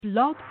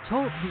Blog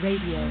Talk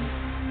Radio.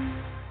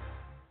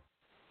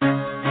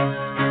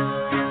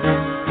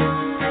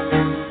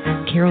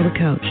 Carol the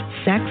Coach.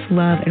 Sex,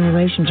 love, and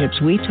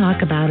relationships. We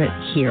talk about it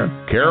here.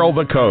 Carol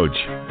the Coach.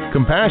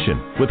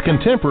 Compassion with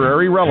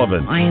contemporary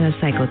relevance. I am a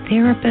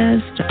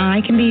psychotherapist.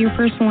 I can be your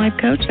personal life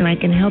coach, and I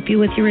can help you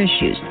with your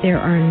issues. There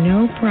are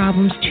no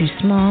problems too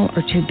small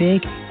or too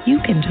big. You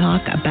can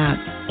talk about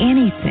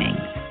anything.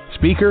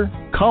 Speaker,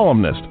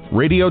 columnist,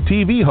 radio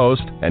TV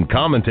host, and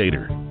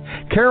commentator.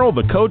 Carol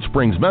the Coach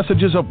brings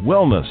messages of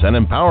wellness and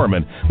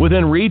empowerment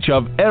within reach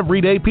of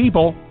everyday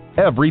people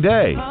every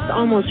day.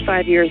 Almost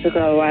 5 years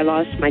ago, I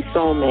lost my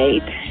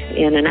soulmate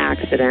in an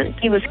accident.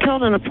 He was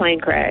killed in a plane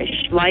crash.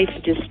 Life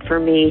just, for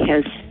me,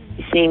 has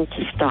seemed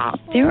to stop.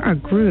 There are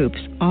groups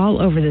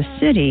all over the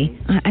city.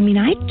 I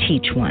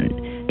teach one.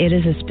 It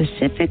is a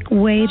specific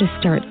way to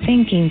start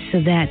thinking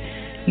so that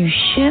you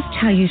shift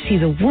how you see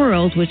the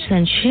world, which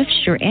then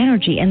shifts your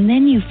energy, and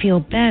then you feel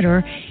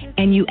better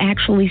and you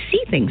actually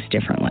see things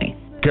differently.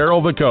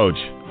 Carol the Coach.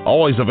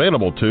 Always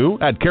available too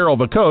at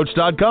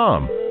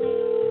carolthecoach.com.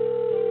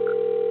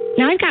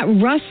 Now I've got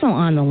Russell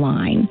on the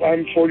line.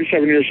 I'm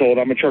 47 years old.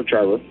 I'm a truck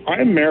driver.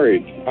 I'm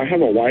married. I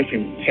have a wife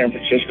in San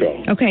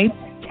Francisco. Okay.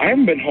 I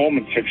haven't been home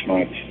in 6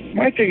 months.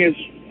 My thing is,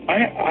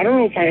 I don't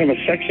know if I have a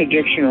sex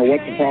addiction or what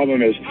the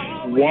problem is.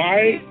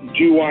 Why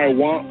do I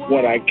want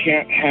what I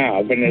can't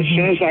have? And as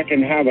soon as I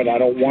can have it, I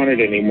don't want it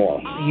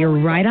anymore. You're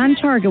right on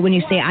target when you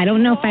say, I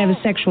don't know if I have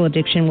a sexual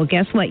addiction. Well,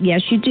 guess what?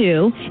 Yes, you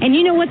do. And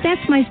you know what? That's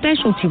my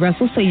specialty,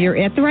 Russell. So you're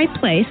at the right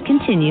place.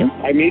 Continue.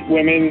 I meet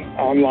women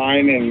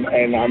online, and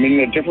I'm in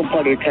a different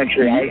part of the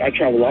country. I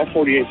travel all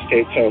 48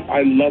 states, so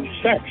I love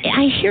sex.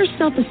 I hear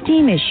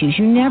self-esteem issues.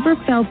 You never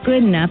felt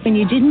good enough, and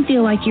you didn't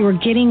feel like you were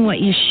getting what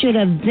you should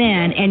have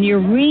then, and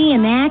you're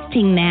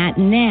reenacting that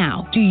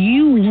now. Do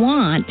you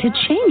want to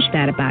change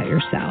that about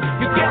yourself?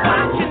 You get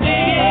what you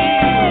need.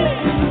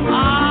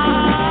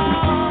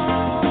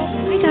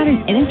 I got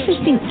an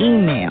interesting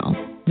email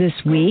this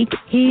week.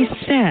 He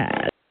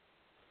said,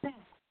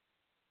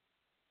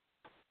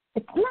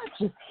 it's not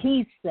just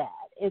he said,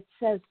 it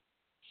says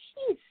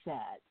she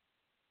said.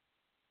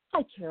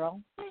 Hi, Carol.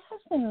 My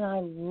husband and I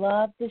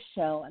love the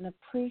show and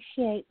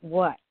appreciate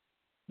what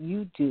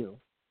you do.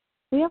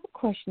 We have a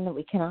question that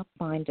we cannot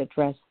find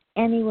addressed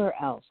anywhere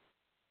else.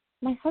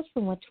 My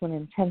husband went to an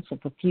intensive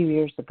a few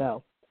years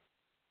ago.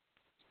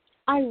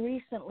 I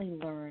recently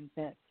learned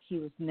that he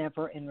was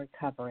never in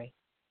recovery.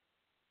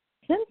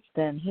 Since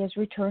then, he has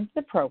returned to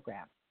the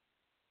program.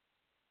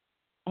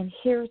 And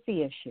here's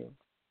the issue.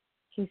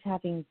 He's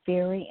having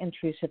very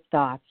intrusive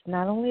thoughts,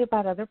 not only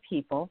about other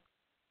people,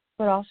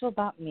 but also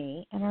about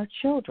me and our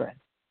children.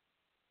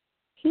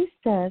 He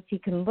says he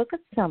can look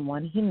at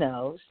someone he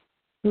knows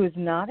who is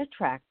not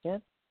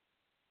attractive,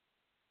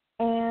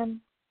 and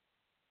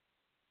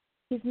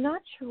he's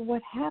not sure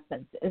what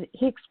happens.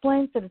 He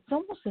explains that it's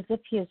almost as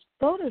if he is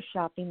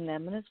photoshopping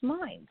them in his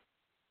mind.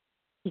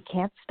 He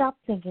can't stop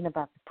thinking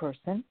about the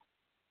person,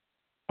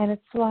 and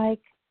it's like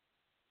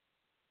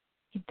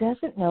he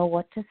doesn't know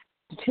what to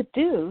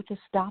do to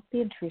stop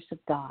the intrusive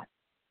thought.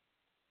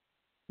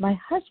 My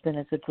husband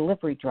is a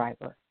delivery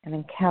driver and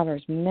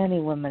encounters many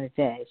women a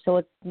day, so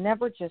it's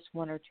never just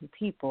one or two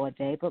people a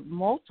day, but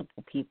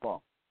multiple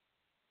people.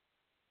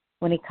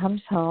 When he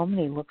comes home and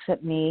he looks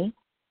at me,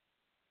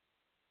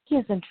 he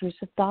has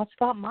intrusive thoughts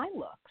about my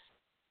looks.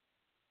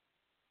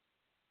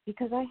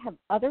 Because I have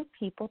other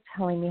people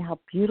telling me how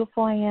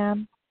beautiful I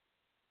am,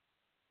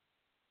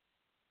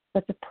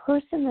 but the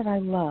person that I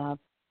love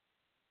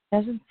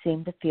doesn't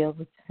seem to feel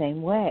the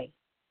same way.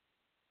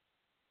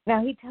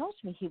 Now, he tells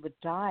me he would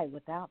die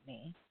without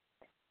me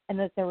and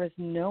that there is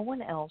no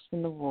one else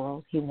in the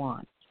world he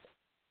wants.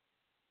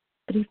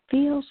 But he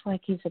feels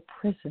like he's a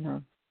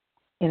prisoner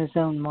in his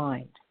own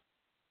mind.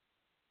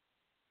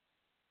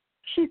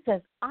 She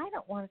says, I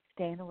don't want to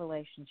stay in a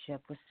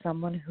relationship with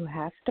someone who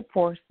has to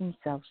force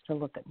themselves to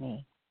look at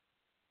me.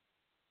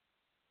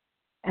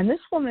 And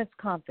this woman is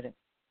confident.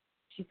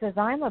 She says,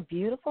 I'm a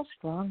beautiful,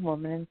 strong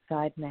woman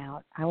inside and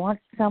out. I want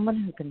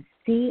someone who can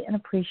see and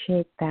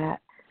appreciate that,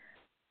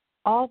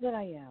 all that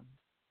I am.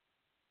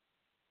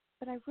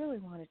 But I really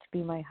want it to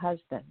be my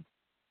husband.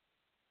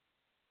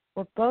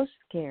 We're both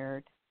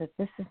scared that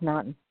this is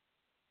not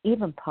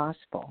even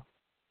possible.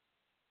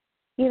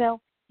 You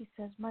know, he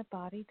says my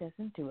body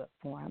doesn't do it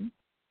for him.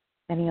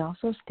 And he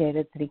also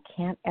stated that he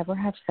can't ever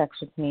have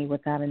sex with me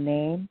without a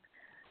name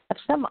of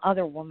some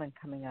other woman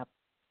coming up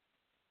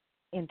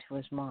into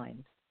his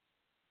mind.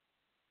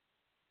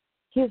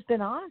 He has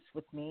been honest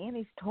with me, and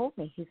he's told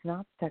me he's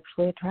not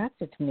sexually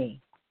attracted to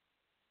me.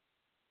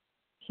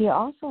 He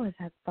also has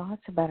had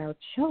thoughts about our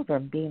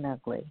children being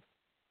ugly.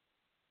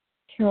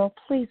 Carol,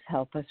 please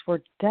help us.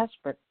 We're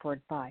desperate for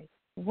advice.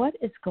 What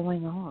is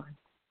going on?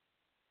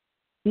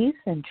 These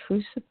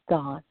intrusive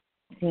thoughts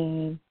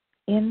seem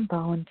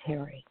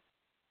involuntary.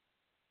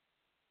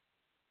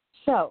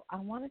 So I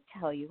want to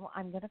tell you,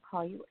 I'm going to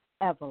call you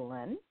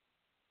Evelyn.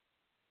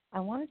 I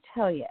want to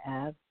tell you,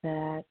 Ev,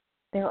 that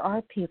there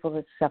are people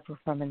that suffer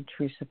from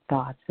intrusive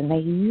thoughts, and they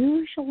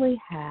usually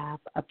have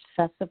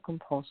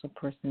obsessive-compulsive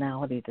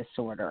personality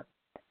disorder.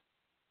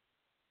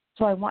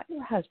 So I want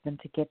your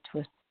husband to get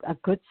to a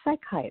good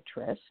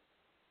psychiatrist,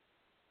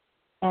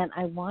 and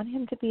I want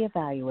him to be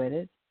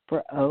evaluated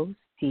for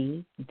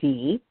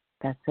OCD,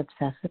 that's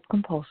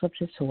obsessive-compulsive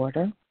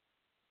disorder.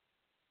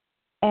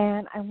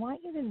 And I want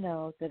you to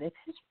know that if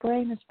his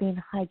brain is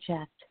being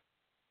hijacked,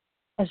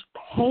 as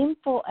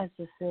painful as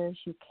this is,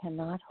 you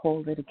cannot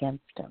hold it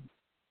against him.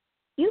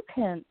 You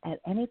can at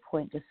any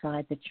point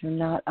decide that you're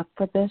not up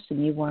for this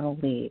and you want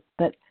to leave.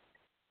 But,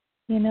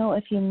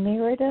 if you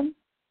married him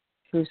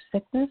through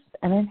sickness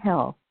and in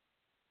health,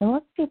 then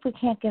let's see if we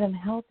can't get him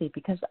healthy,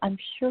 because I'm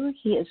sure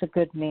he is a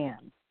good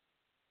man.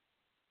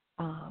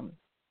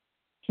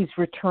 He's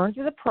returned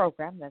to the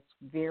program. That's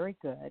very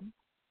good.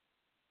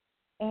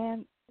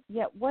 And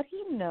yet what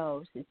he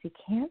knows is he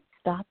can't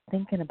stop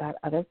thinking about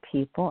other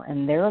people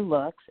and their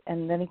looks,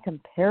 and then he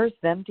compares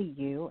them to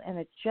you, and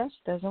it just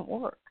doesn't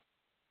work.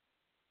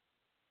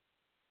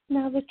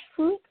 Now, the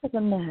truth of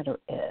the matter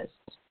is,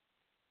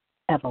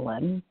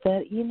 Evelyn,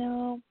 that,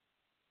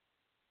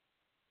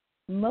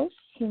 most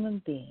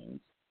human beings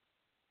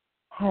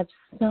have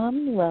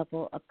some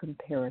level of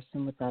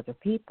comparison with other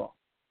people.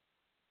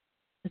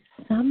 But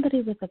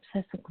somebody with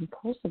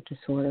obsessive-compulsive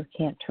disorder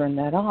can't turn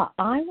that off.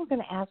 I was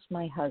going to ask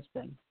my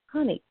husband,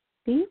 honey,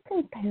 do you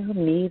compare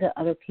me to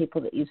other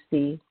people that you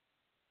see?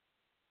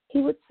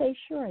 He would say,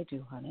 sure I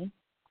do, honey.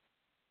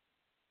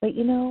 But,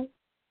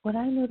 what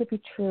I know to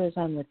be true is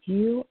I'm with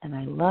you, and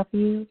I love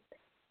you,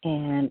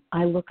 and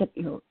I look at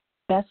your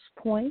best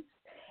points,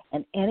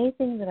 and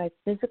anything that I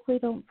physically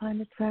don't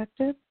find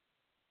attractive,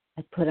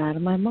 I put out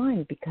of my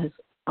mind, because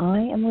I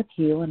am with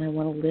you, and I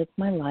want to live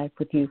my life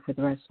with you for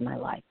the rest of my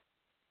life.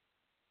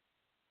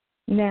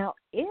 Now,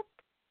 if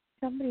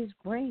somebody's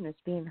brain is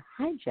being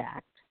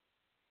hijacked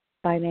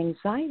by an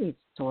anxiety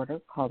disorder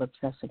called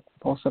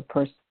obsessive-compulsive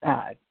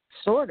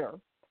disorder,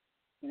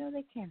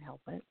 they can't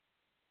help it.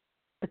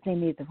 But they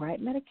need the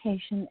right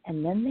medication,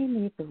 and then they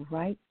need the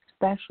right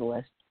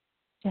specialist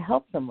to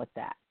help them with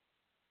that.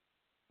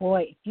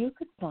 Boy, if you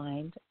could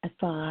find a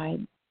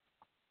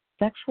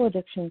sexual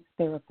addictions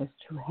therapist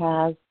who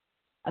has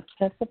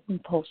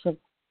obsessive-compulsive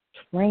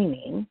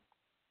training,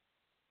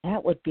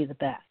 that would be the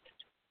best.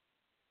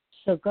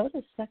 So go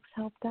to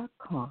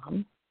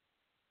sexhelp.com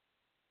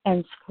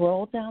and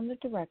scroll down the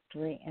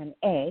directory and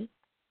A,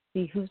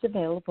 see who's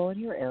available in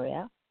your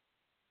area,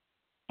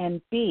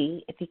 and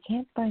B, if you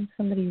can't find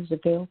somebody who's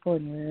available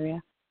in your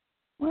area,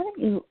 why don't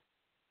you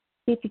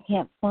see if you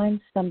can't find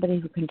somebody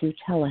who can do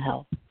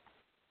telehealth?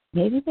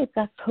 Maybe they've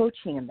got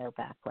coaching in their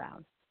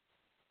background,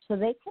 so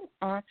they can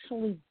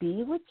actually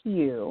be with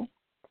you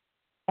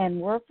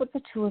and work with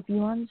the two of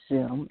you on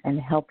Zoom and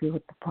help you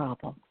with the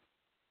problem.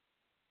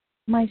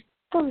 My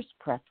first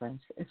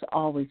preference is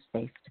always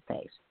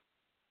face-to-face.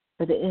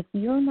 But if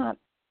you're not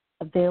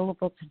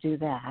available to do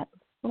that,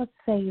 let's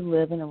say you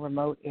live in a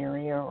remote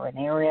area or an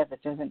area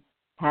that doesn't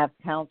have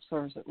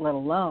counselors, let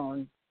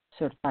alone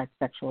certified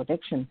sexual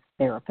addiction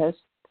therapists,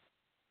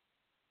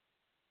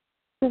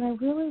 then I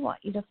really want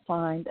you to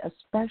find a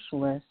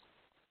specialist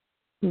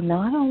who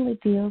not only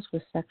deals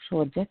with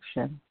sexual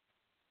addiction,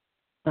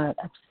 but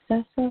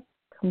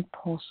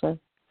obsessive-compulsive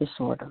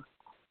disorder,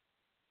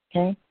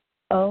 okay?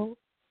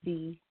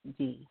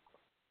 OCD.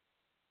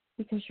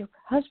 Because your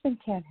husband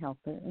can't help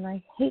it, and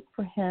I hate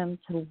for him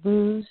to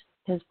lose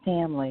his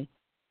family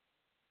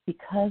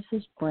because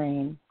his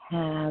brain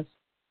has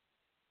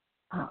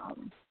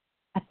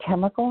a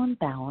chemical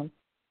imbalance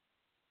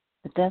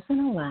that doesn't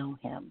allow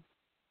him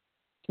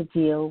to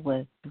deal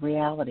with the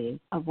reality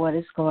of what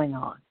is going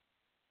on.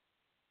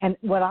 And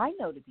what I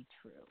know to be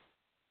true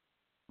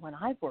when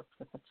I've worked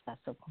with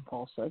obsessive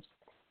compulsives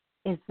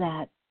is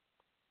that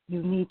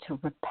you need to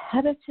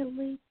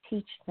repetitively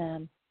teach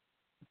them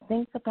to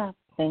think about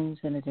things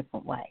in a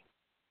different way.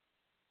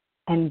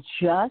 And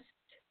just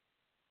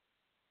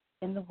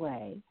in the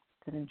way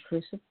that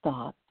intrusive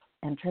thoughts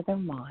enter their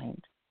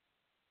mind,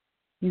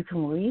 you can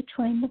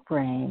retrain the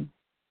brain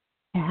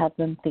to have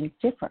them think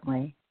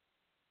differently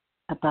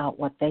about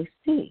what they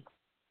see.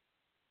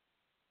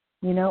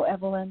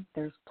 Evelyn,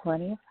 there's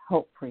plenty of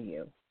hope for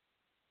you.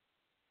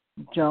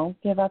 Don't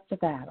give up the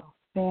battle.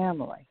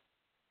 Family.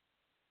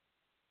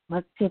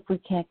 Let's see if we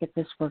can't get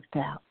this worked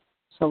out.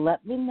 So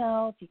let me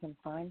know if you can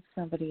find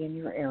somebody in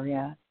your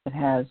area that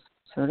has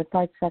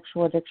certified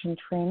sexual addiction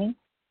training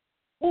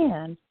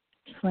and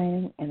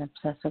training in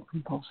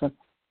obsessive-compulsive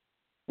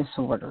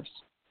disorders.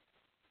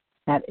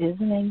 That is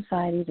an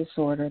anxiety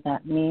disorder.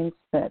 That means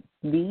that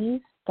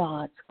these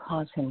thoughts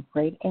cause him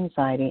great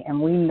anxiety,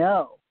 and we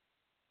know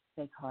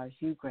they cause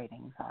you great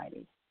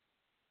anxiety.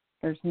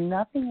 There's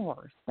nothing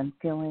worse than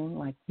feeling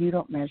like you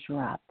don't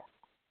measure up.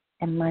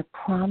 And my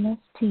promise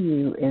to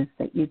you is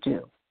that you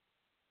do.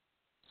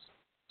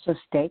 So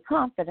stay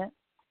confident.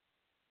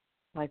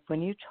 Like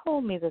when you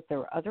told me that there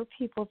are other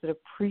people that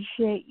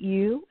appreciate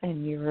you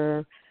and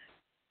your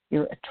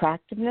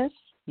attractiveness,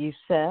 you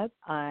said,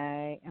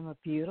 I am a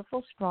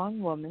beautiful, strong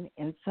woman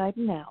inside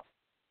and out.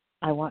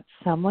 I want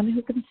someone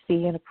who can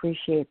see and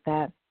appreciate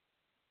that.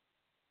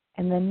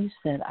 And then you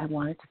said, I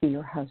want it to be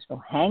your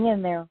husband. Hang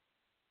in there.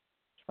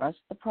 Trust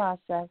the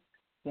process.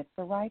 Get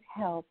the right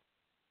help.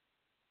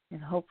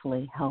 And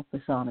hopefully help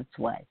is on its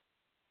way.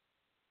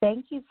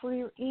 Thank you for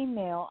your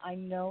email. I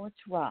know it's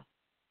rough.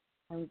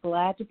 I'm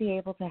glad to be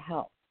able to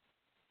help.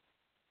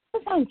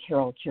 I'm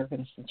Carol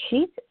Jurgensen.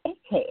 She's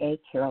a.k.a.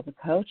 Carol the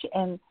Coach.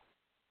 And,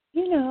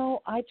 you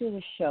know, I do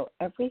this show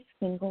every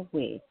single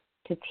week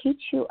to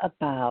teach you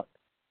about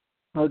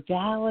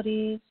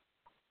modalities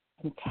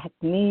and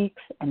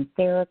techniques and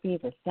therapy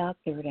that's out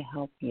there to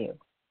help you.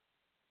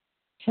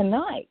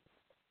 Tonight,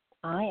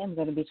 I am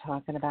going to be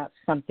talking about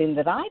something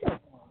that I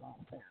don't know a lot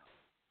about.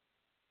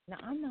 Now,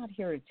 I'm not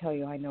here to tell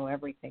you I know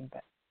everything,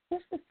 but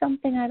this is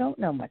something I don't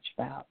know much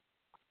about.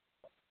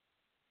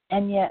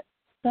 And yet,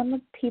 some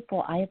of the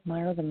people I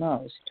admire the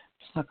most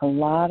talk a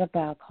lot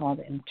about called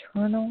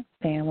internal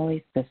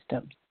family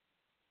systems.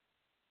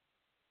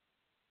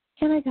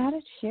 And I got to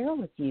share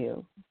with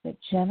you that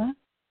Jenna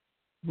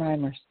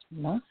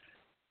Riemersma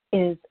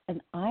is an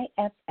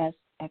IFS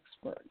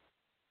expert.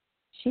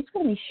 She's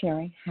going to be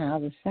sharing how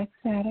the sex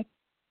addict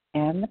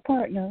and the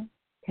partner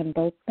can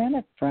both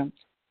benefit from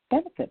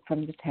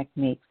the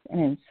techniques and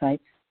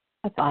insights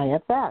of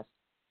IFS.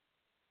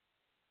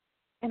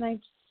 And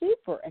I'm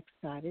super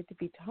excited to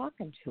be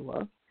talking to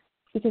her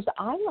because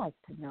I like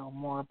to know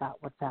more about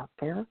what's out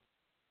there.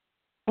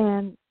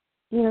 And,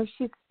 you know,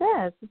 she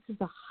says this is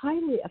a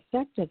highly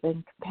effective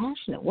and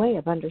compassionate way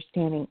of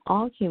understanding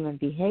all human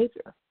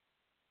behavior.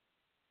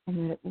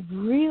 And that it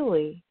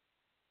really,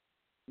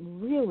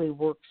 really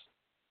works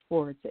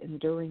towards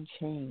enduring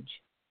change.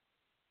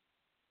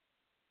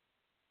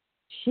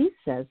 She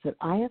says that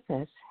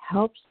IFS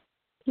helps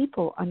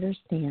people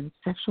understand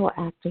sexual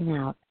acting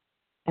out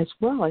as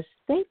well as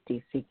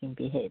safety-seeking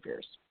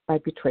behaviors by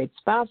betrayed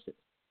spouses.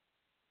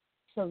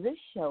 So this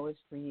show is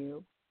for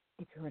you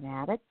if you're an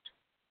addict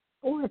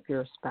or if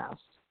you're a spouse.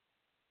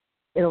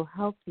 It'll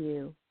help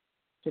you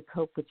to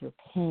cope with your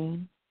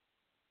pain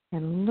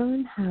and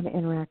learn how to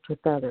interact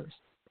with others.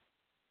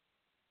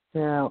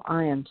 So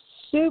I am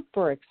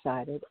super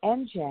excited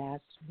and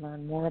jazzed to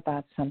learn more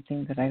about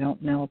something that I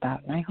don't know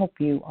about, and I hope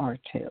you are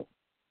too.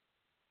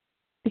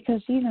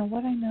 Because, you know,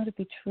 what I know to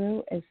be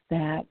true is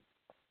that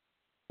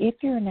if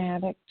you're an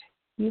addict,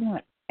 you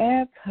want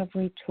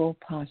every tool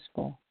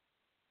possible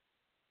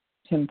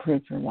to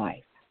improve your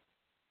life.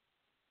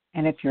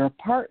 And if you're a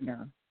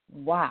partner,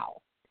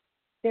 wow,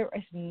 there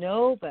is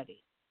nobody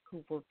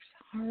who works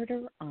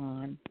harder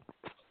on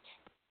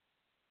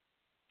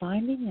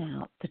finding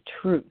out the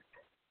truth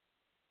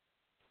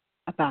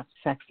about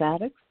sex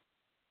addicts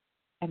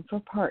and for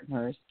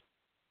partners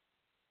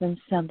than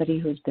somebody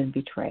who's been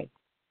betrayed.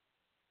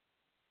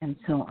 And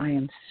so I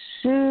am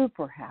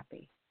super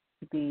happy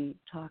to be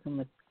talking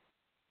with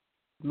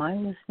my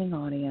listening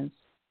audience,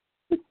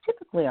 who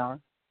typically are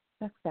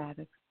sex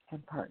addicts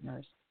and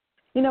partners.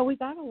 You know, we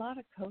got a lot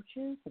of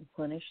coaches and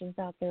clinicians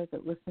out there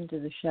that listen to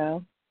the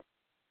show.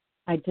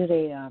 I did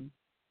a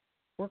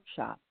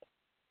workshop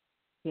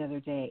the other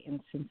day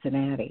in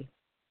Cincinnati,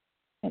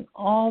 and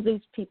all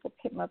these people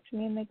came up to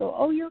me and they go,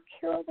 "Oh, you're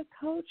Carol the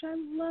Coach. I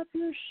love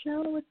your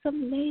show. It's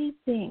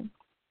amazing."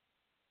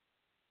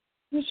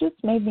 It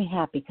just made me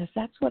happy because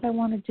that's what I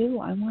want to do.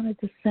 I want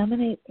to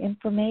disseminate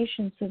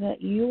information so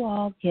that you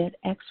all get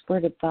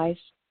expert advice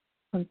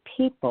from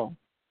people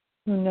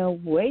who know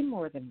way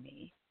more than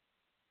me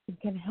and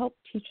can help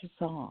teach us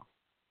all.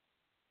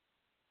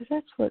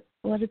 Because that's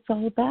what it's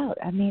all about.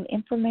 I mean,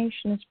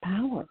 information is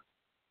power.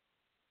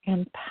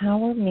 And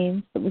power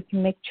means that we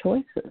can make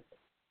choices.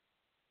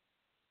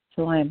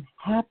 So I'm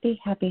happy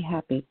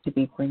to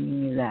be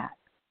bringing you that.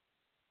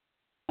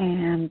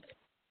 And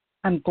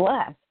I'm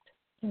blessed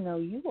to know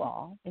you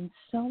all in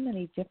so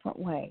many different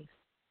ways.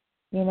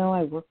 You know,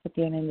 I work with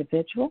you in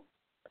individual.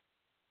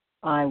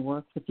 I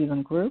work with you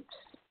in groups.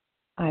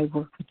 I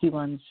work with you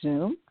on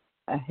Zoom,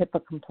 a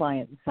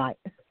HIPAA-compliant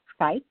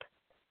Skype.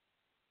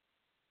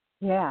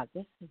 Yeah,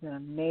 this is an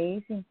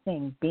amazing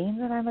thing. Being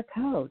that I'm a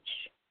coach,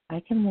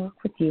 I can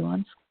work with you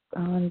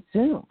on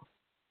Zoom.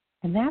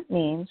 And that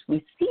means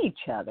we see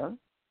each other,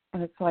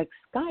 and it's like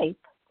Skype,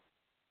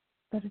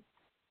 but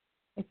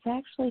it's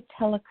actually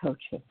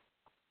telecoaching.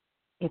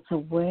 It's a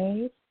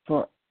way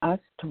for us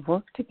to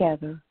work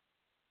together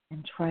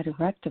and try to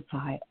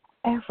rectify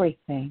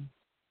everything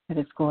that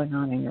is going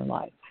on in your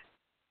life.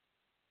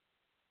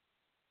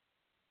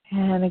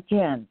 And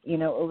again, you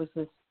know, it was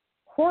this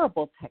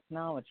horrible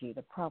technology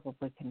that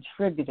probably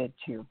contributed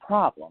to your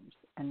problems.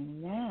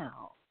 And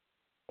now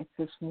it's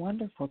this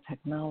wonderful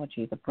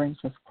technology that brings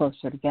us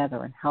closer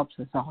together and helps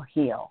us all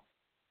heal.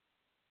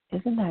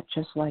 Isn't that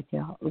just like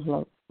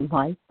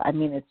life? I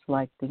mean, it's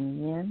like the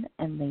yin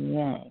and the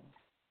yang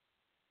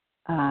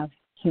of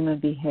human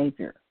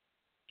behavior.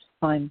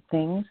 Find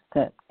things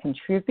that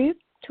contribute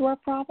to our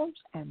problems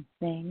and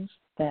things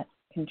that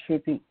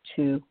contribute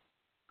to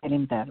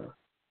getting better.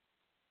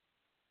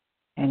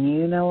 And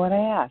you know what I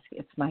ask?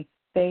 It's my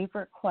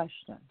favorite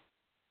question.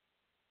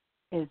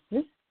 Is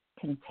this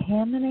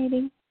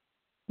contaminating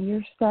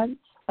your sense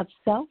of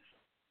self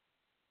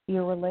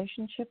your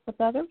relationship with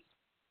others,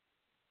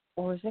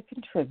 or is it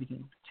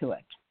contributing to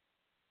it?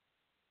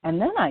 And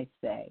then I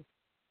say,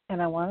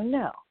 and I want to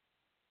know,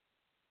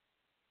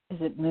 is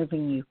it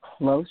moving you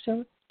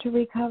closer to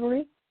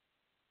recovery,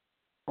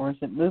 or is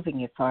it moving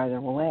you farther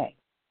away?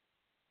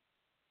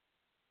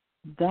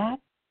 That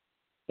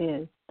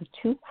is the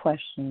two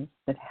questions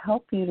that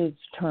help you to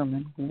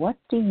determine what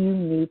do you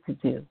need to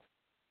do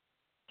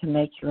to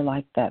make your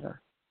life better.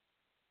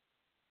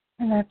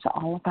 And that's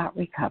all about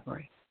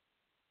recovery.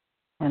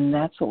 And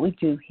that's what we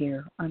do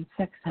here on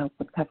Sex Help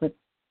with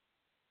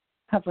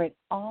covering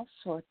all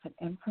sorts of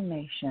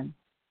information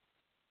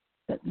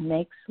that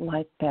makes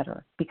life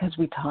better. Because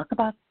we talk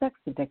about sex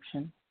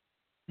addiction,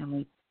 and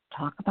we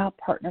talk about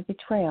partner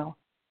betrayal,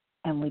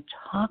 and we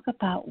talk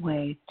about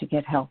ways to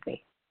get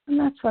healthy. And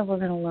that's why we're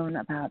going to learn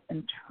about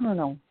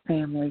internal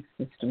family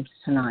systems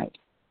tonight.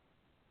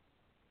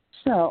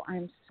 So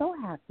I'm so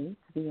happy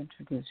to be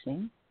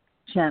introducing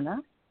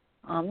Jenna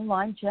on the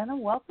line. Jenna,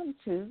 welcome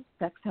to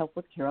Sex Help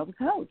with Carol the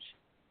Coach.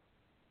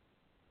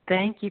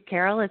 Thank you,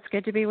 Carol. It's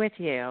good to be with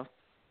you.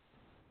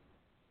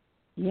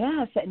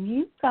 Yes, and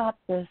you've got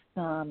this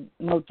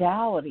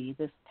modality,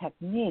 this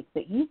technique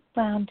that you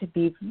found to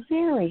be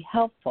very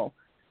helpful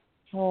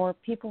for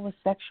people with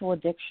sexual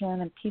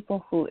addiction and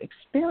people who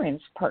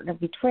experience partner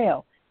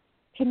betrayal.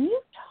 Can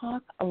you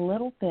talk a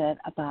little bit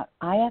about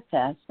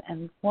IFS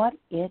and what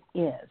it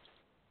is?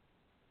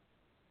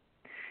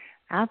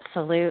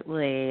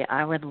 Absolutely.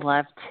 I would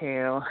love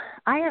to.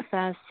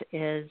 IFS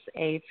is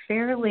a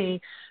fairly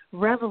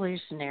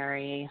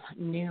revolutionary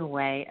new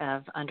way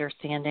of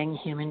understanding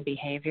human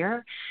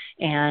behavior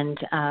and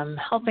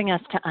helping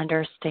us to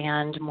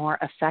understand more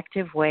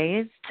effective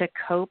ways to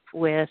cope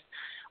with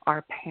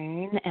our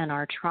pain and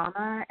our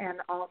trauma, and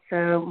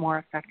also more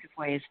effective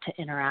ways to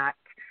interact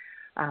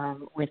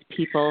with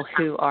people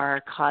who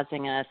are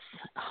causing us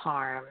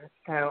harm.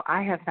 So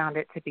I have found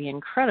it to be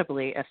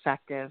incredibly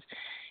effective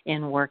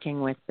in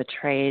working with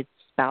betrayed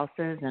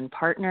spouses and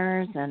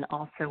partners, and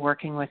also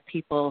working with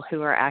people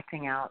who are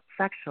acting out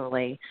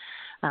sexually.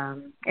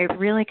 It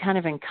really kind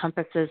of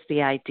encompasses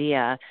the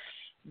idea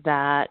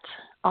that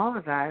all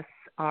of us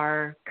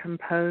are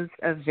composed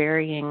of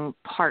varying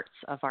parts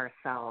of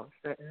ourselves,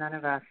 that none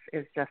of us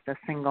is just a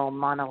single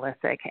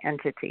monolithic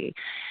entity.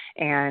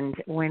 And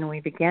when we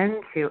begin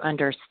to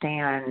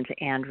understand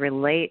and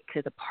relate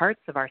to the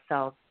parts of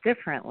ourselves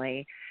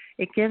differently,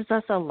 it gives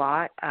us a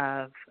lot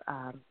of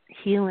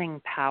healing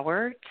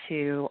power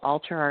to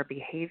alter our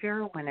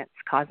behavior when it's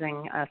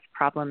causing us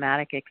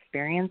problematic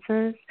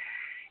experiences,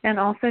 and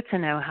also to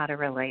know how to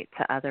relate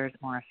to others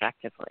more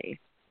effectively.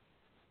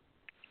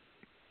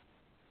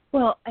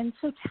 Well, and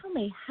so tell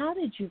me, how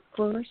did you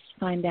first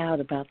find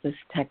out about this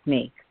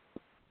technique?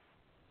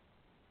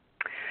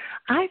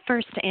 I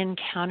first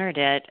encountered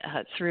it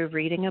through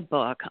reading a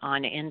book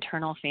on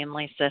internal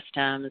family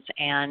systems,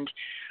 and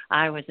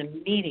I was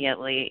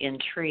immediately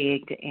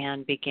intrigued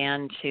and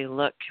began to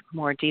look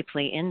more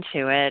deeply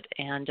into it,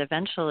 and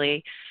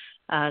eventually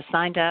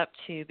signed up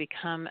to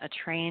become a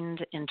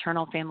trained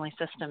internal family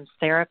systems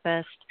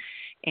therapist,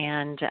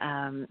 and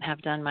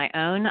have done my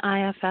own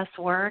IFS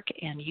work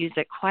and use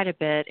it quite a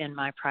bit in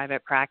my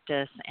private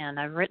practice. And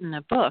I've written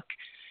a book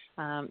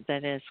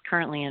that is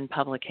currently in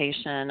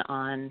publication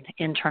on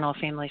internal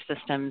family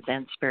systems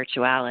and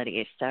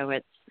spirituality. So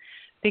it's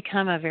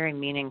become a very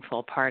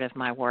meaningful part of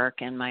my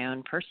work and my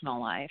own personal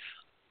life.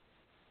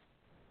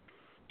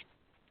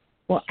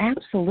 Well,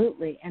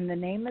 absolutely. And the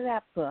name of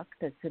that book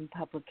that's in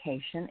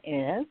publication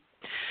is?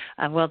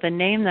 Well, the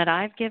name that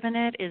I've given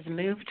it is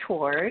Move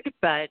Toward,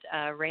 but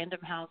Random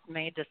House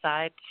may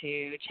decide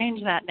to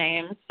change that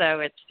name,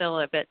 so it's still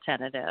a bit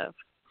tentative.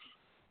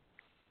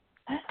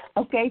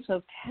 Okay,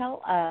 so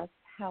tell us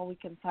how we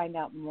can find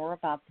out more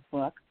about the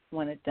book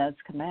when it does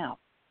come out.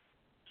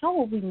 How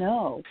will we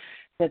know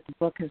that the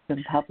book has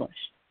been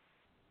published?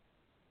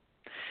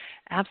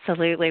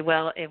 Absolutely.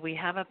 Well, we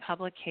have a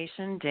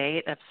publication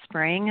date of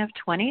spring of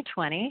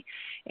 2020,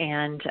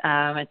 and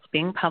it's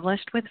being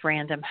published with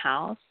Random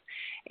House.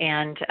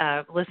 And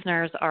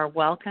listeners are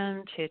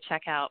welcome to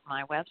check out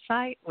my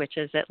website, which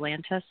is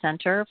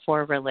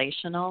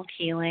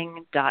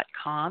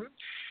atlantacenterforrelationalhealing.com,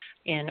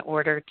 in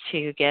order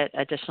to get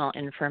additional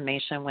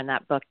information when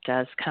that book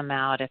does come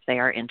out if they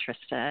are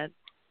interested.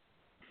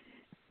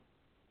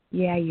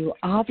 Yeah, you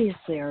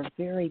obviously are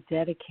very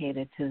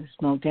dedicated to this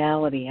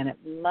modality, and it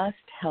must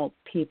help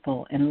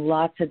people in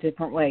lots of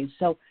different ways.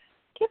 So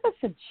give us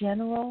a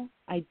general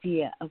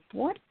idea of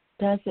what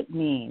does it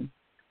mean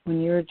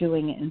when you're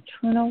doing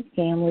internal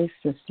family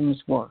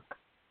systems work.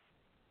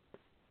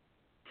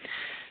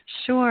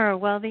 Sure.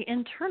 Well, the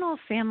internal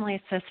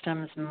family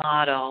systems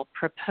model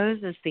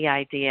proposes the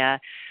idea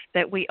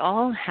that we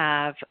all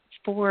have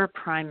four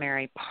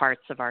primary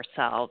parts of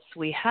ourselves.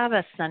 We have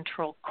a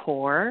central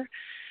core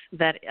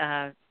that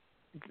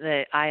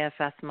the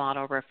IFS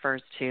model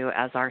refers to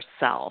as our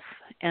self.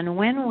 And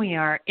when we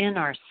are in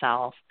our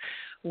self,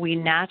 we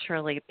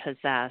naturally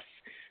possess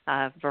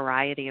a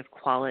variety of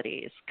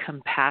qualities: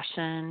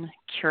 compassion,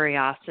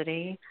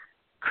 curiosity,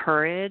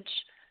 courage,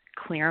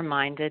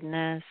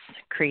 clear-mindedness,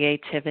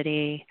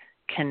 creativity,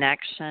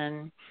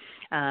 connection.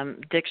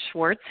 Dick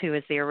Schwartz, who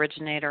is the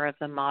originator of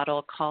the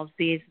model, calls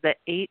these the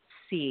 8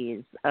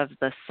 C's of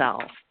the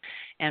self.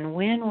 And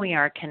when we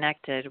are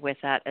connected with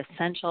that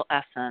essential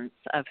essence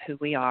of who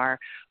we are,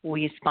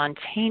 we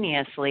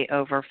spontaneously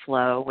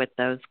overflow with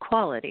those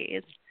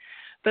qualities.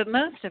 But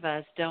most of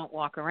us don't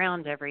walk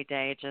around every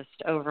day just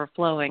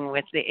overflowing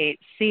with the 8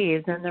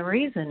 C's, and the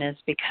reason is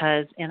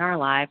because in our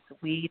lives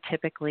we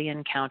typically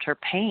encounter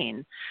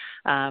pain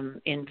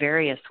in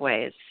various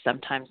ways,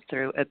 sometimes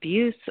through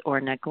abuse or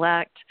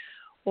neglect,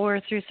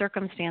 or through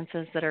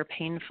circumstances that are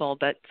painful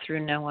but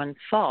through no one's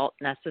fault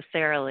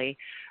necessarily.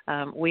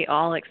 We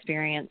all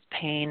experience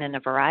pain in a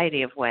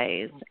variety of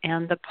ways,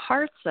 and the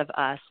parts of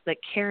us that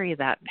carry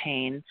that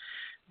pain,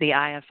 the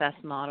IFS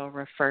model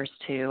refers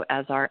to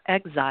as our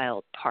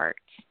exiled parts.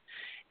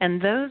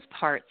 And those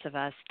parts of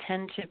us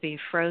tend to be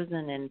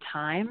frozen in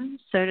time,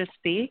 so to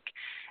speak,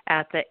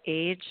 at the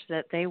age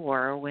that they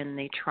were when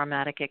the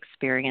traumatic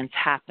experience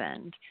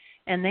happened.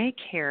 And they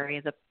carry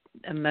the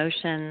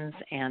emotions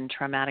and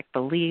traumatic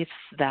beliefs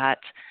that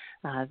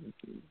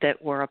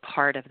were a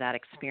part of that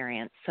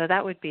experience. So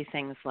that would be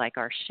things like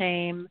our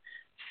shame,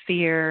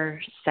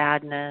 fear,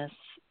 sadness,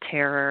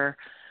 terror,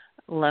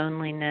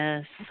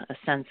 loneliness, a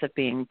sense of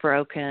being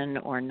broken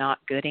or not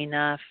good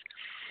enough.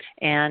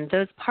 And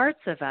those parts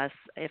of us,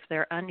 if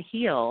they're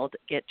unhealed,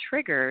 get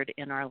triggered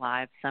in our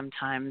lives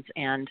sometimes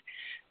and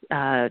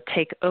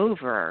take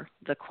over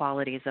the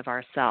qualities of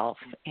ourself,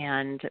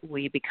 and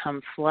we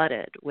become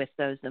flooded with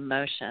those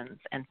emotions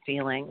and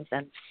feelings.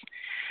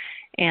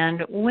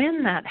 And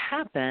when that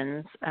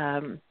happens,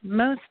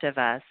 most of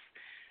us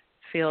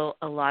feel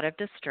a lot of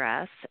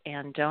distress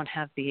and don't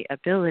have the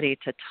ability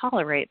to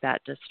tolerate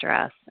that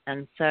distress.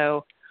 And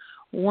so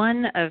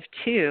one of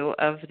two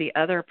of the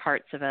other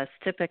parts of us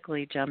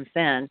typically jumps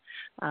in.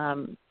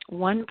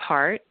 One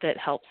part that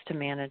helps to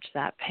manage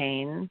that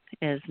pain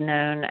is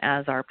known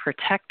as our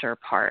protector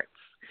parts.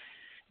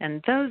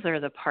 And those are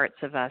the parts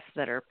of us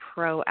that are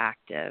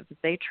proactive.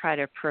 They try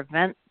to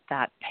prevent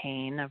that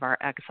pain of our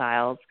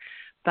exiles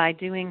by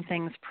doing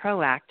things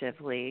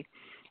proactively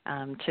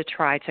to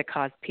try to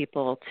cause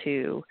people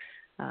to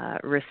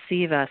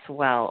receive us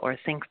well or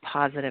think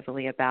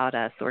positively about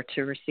us or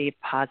to receive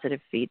positive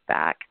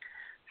feedback.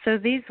 So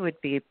these would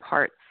be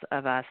parts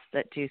of us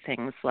that do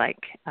things like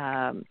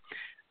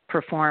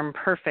perform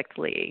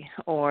perfectly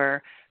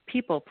or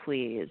people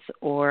please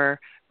or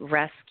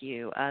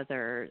rescue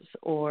others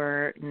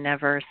or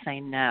never say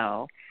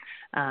no.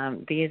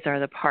 These are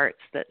the parts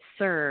that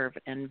serve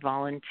and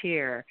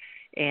volunteer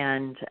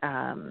and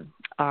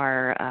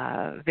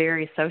are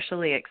very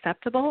socially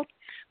acceptable.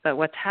 But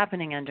what's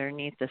happening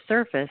underneath the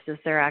surface is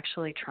they're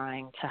actually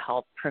trying to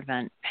help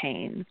prevent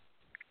pain.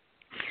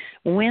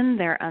 When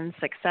they're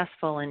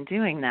unsuccessful in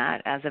doing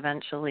that, as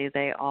eventually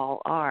they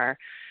all are,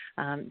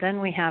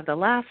 then we have the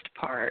last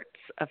parts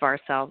of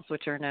ourselves,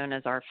 which are known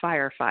as our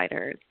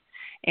firefighters.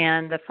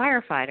 And the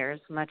firefighters,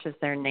 much as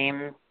their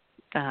name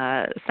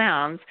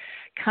sounds,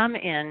 come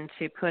in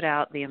to put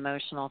out the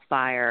emotional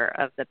fire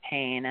of the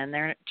pain, and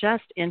they're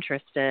just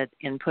interested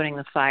in putting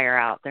the fire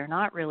out. They're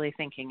not really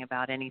thinking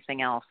about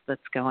anything else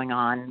that's going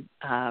on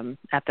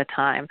at the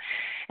time.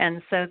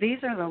 And so these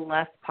are the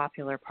less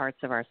popular parts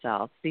of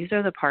ourselves. These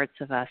are the parts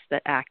of us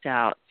that act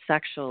out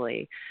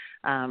sexually,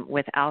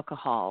 with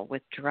alcohol,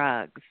 with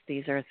drugs.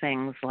 These are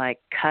things like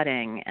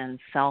cutting and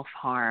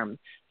self-harm,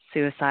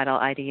 suicidal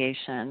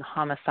ideation,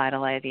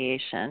 homicidal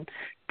ideation,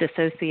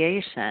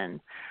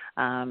 dissociation.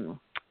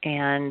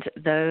 And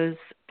those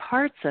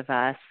parts of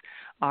us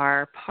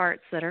are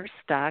parts that are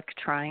stuck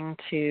trying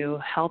to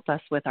help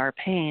us with our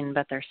pain,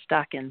 but they're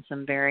stuck in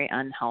some very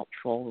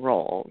unhelpful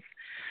roles.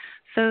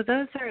 So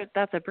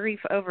that's a brief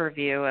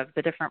overview of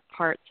the different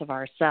parts of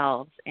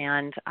ourselves,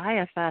 and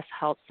IFS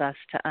helps us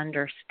to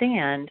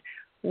understand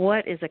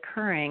what is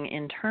occurring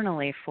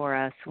internally for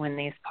us when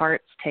these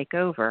parts take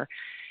over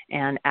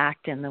and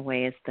act in the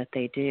ways that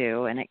they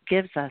do, and it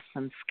gives us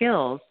some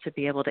skills to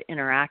be able to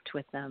interact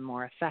with them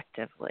more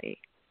effectively.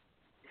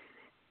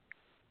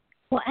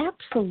 Well,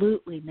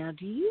 absolutely. Now,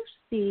 do you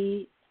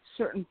see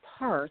certain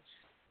parts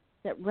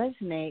that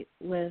resonate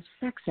with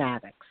sex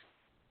addicts?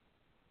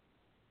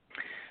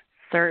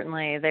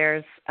 Certainly.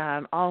 There's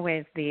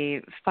always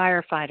the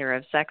firefighter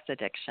of sex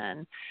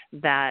addiction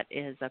that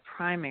is a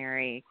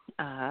primary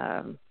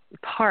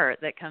part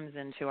that comes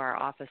into our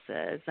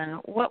offices. And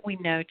what we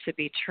know to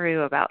be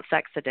true about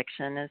sex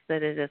addiction is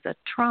that it is a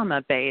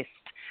trauma-based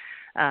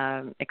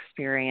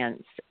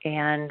experience.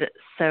 And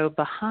so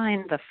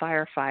behind the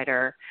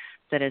firefighter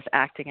that is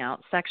acting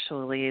out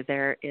sexually,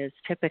 there is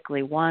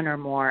typically one or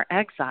more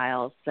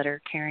exiles that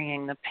are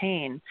carrying the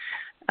pain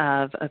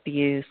of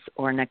abuse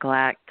or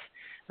neglect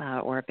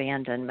or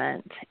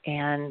abandonment.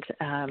 And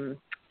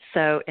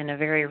so in a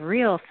very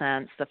real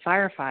sense, the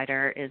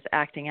firefighter is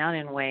acting out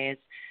in ways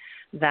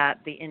that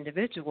the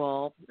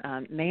individual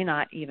may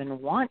not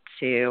even want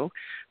to,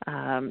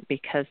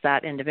 because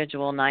that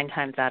individual, 9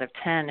 times out of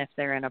 10, if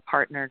they're in a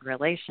partnered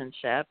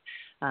relationship,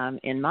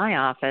 in my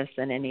office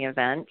in any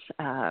event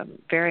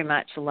very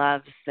much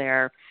loves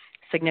their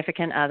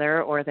significant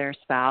other or their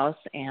spouse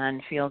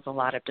and feels a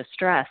lot of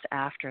distress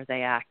after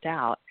they act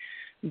out.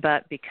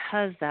 But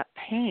because that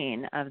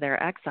pain of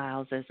their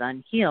exiles is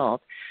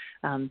unhealed,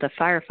 the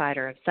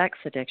firefighter of sex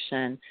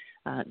addiction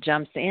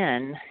jumps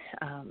in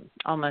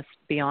almost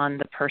beyond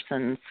the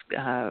person's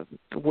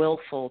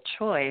willful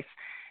choice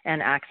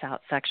and acts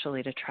out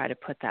sexually to try to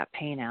put that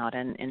pain out.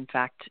 And in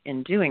fact,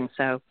 in doing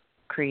so,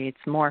 creates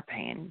more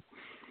pain.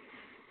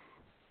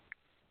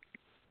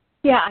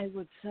 Yeah, I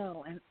would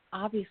so. And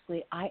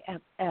obviously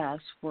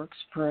IFS works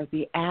for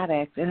the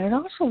addict, and it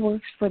also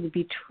works for the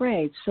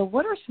betrayed. So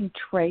what are some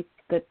traits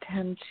that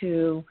tend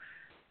to,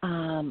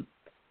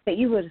 that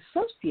you would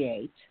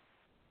associate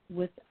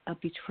with a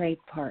betrayed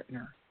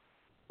partner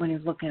when you're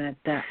looking at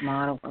that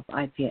model of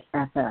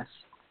IFS?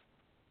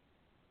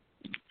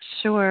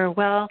 Sure.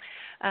 Well,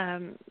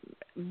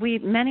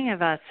 many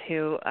of us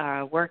who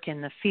work in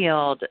the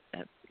field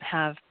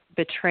have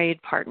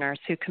betrayed partners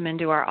who come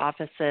into our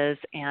offices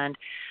and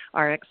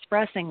are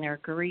expressing their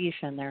grief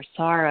and their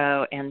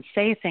sorrow and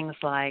say things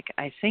like,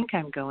 I think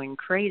I'm going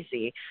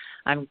crazy.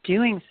 I'm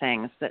doing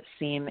things that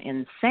seem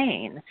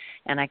insane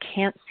and I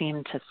can't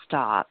seem to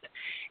stop.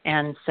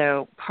 And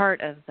so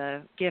part of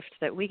the gift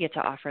that we get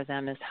to offer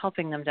them is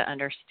helping them to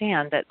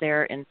understand that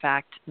they're in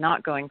fact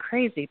not going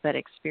crazy, but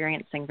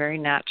experiencing very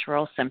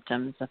natural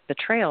symptoms of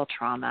betrayal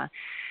trauma.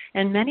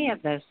 And many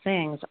of those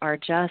things are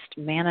just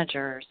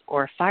managers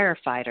or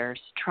firefighters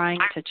trying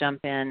to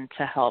jump in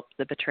to help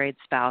the betrayed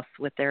spouse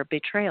with their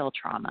betrayal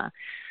trauma.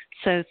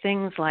 So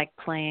things like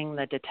playing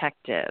the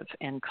detective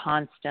and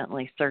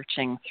constantly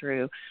searching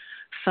through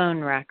phone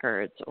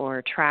records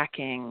or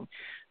tracking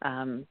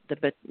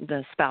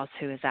the spouse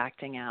who is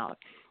acting out.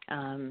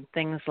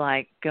 Things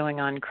like going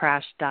on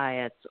crash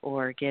diets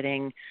or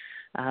getting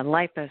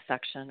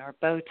liposuction or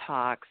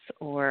Botox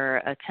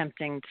or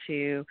attempting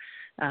to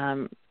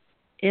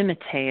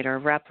imitate or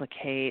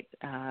replicate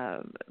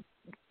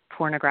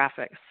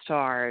pornographic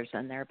stars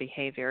and their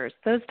behaviors.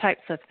 Those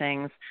types of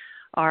things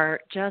are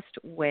just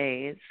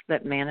ways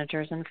that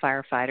managers and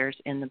firefighters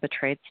in the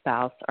betrayed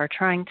spouse are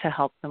trying to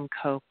help them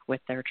cope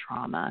with their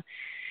trauma.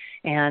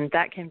 And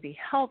that can be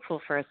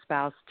helpful for a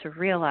spouse to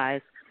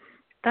realize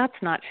that's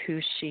not who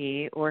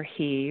she or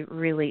he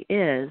really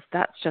is.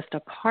 That's just a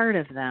part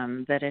of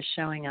them that is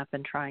showing up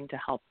and trying to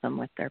help them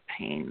with their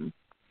pain.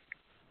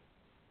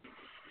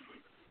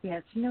 Yeah,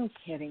 it's no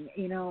kidding.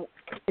 You know,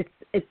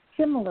 it's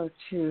similar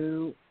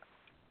to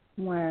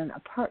when a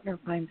partner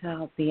finds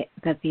out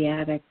that the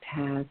addict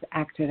has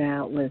acted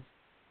out with,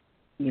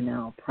 you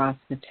know,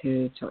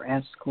 prostitutes or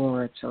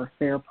escorts or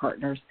affair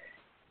partners.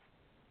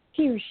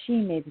 He or she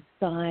may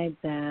decide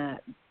that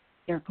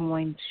they're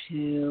going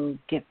to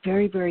get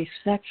very, very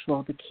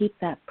sexual to keep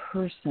that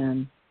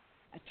person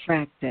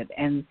attracted,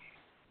 and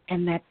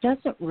that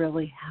doesn't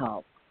really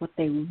help. What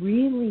they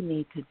really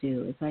need to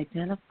do is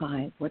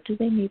identify what do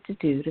they need to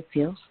do to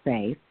feel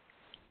safe,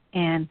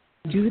 and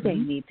do they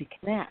need to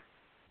connect.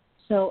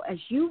 So as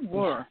you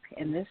work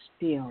in this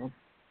field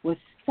with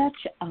such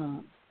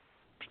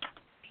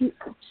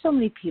so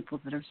many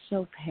people that are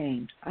so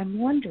pained, I'm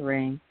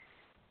wondering,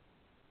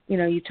 you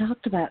know, you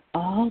talked about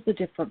all the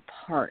different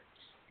parts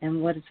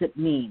and what does it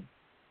mean.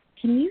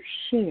 Can you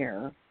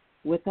share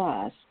with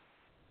us,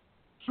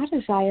 how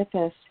does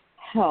IFS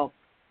help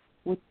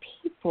with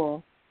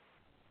people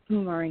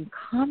who are in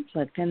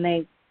conflict and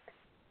they,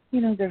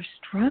 you know, they're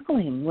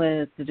struggling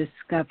with the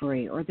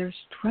discovery or they're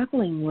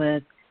struggling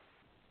with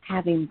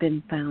having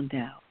been found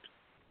out?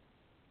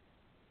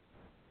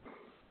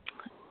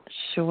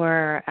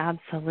 Sure,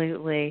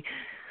 absolutely.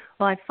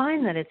 Well, I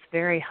find that it's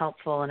very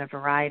helpful in a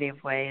variety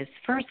of ways.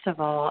 First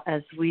of all,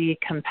 as we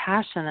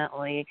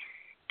compassionately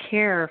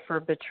care for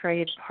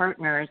betrayed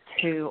partners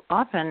who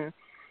often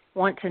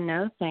want to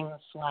know things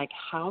like,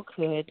 how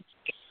could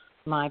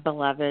my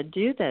beloved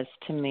do this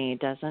to me?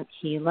 Doesn't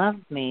he love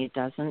me?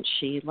 Doesn't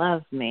she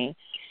love me?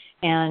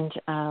 And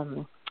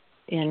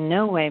in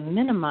no way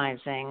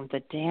minimizing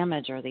the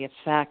damage or the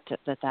effect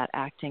that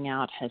acting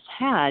out has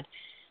had,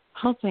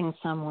 helping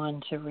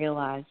someone to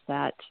realize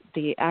that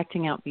the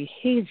acting out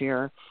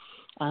behavior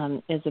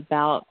is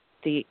about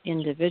the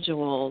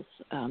individual's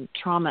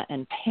trauma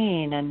and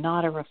pain and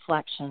not a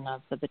reflection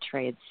of the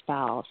betrayed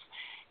spouse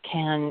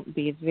can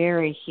be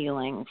very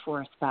healing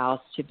for a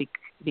spouse to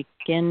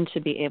begin to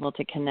be able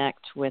to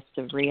connect with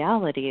the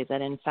reality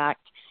that, in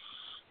fact,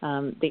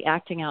 the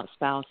acting out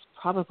spouse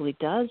probably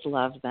does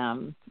love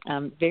them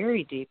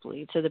very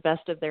deeply to the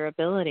best of their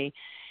ability,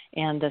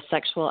 and the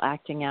sexual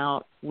acting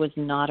out was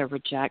not a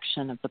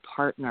rejection of the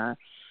partner,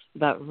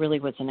 but really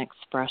was an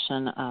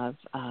expression of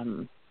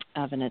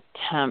an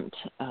attempt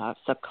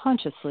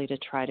subconsciously to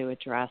try to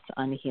address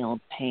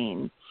unhealed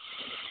pain.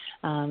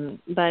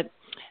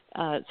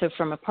 So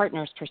from a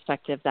partner's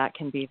perspective, that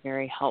can be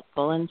very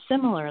helpful. And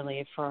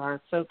similarly, for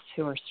our folks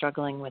who are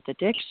struggling with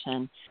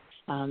addiction,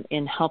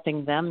 in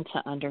helping them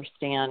to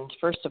understand,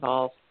 first of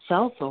all,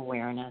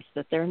 self-awareness,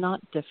 that they're not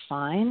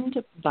defined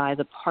by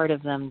the part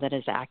of them that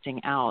is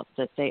acting out,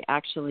 that they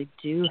actually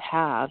do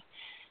have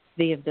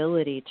the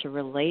ability to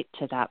relate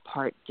to that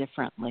part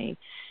differently.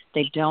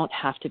 They don't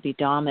have to be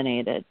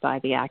dominated by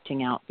the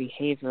acting out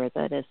behavior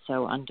that is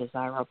so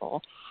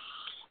undesirable.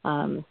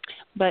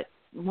 But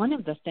one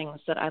of the things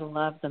that I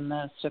love the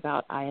most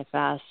about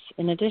IFS,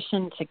 in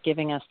addition to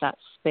giving us that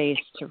space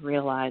to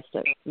realize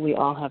that we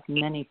all have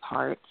many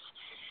parts,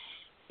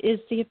 is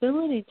the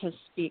ability to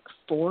speak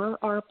for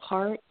our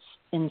parts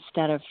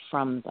instead of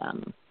from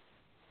them.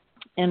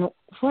 And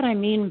what I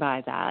mean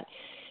by that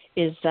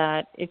is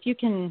that if you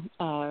can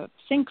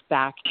think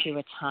back to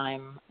a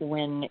time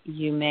when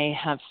you may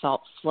have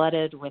felt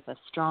flooded with a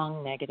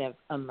strong negative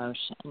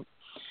emotion,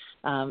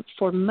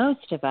 for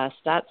most of us,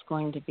 that's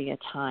going to be a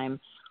time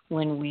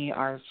when we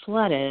are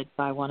flooded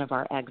by one of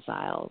our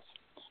exiles.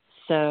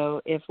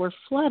 So if we're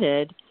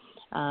flooded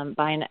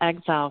by an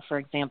exile, for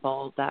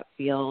example, that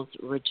feels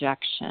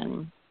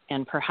rejection,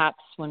 and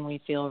perhaps when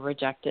we feel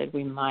rejected,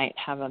 we might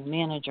have a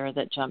manager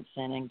that jumps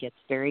in and gets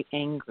very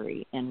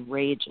angry and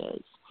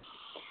rages.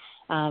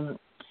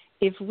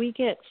 If we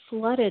get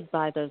flooded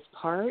by those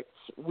parts,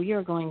 we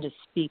are going to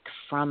speak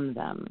from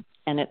them,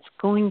 and it's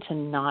going to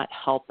not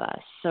help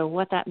us. So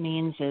what that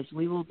means is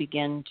we will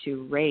begin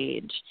to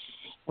rage.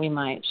 We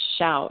might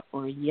shout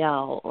or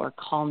yell or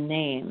call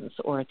names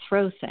or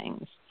throw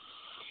things.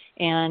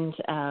 And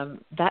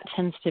that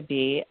tends to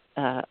be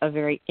a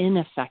very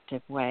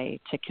ineffective way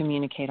to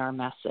communicate our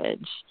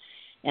message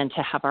and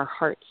to have our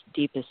heart's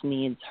deepest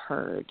needs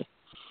heard.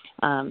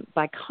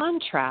 By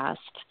contrast,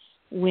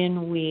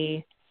 when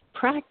we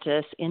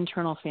practice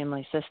internal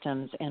family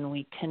systems and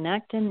we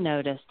connect and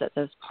notice that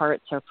those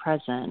parts are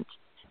present,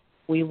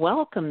 we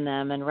welcome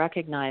them and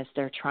recognize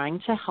they're trying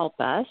to help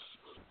us,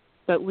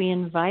 but we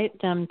invite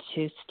them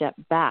to step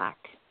back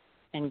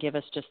and give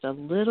us just a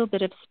little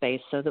bit of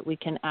space so that we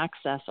can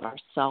access our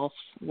self,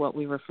 what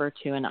we refer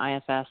to in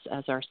IFS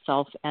as our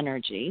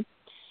self-energy.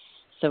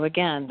 So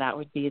again, that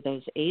would be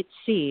those 8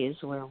 C's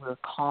where we're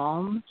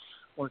calm,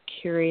 we're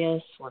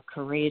curious, we're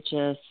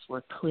courageous,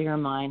 we're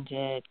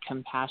clear-minded,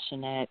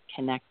 compassionate,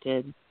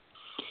 connected.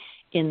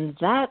 In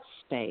that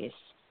space,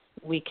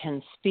 we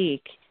can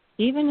speak,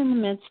 even in the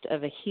midst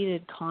of a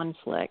heated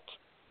conflict,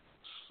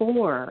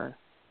 for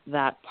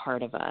that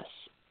part of us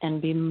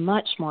and be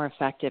much more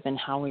effective in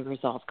how we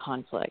resolve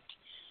conflict.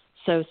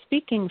 So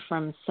speaking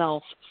from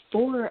self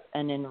for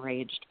an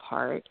enraged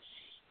part,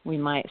 we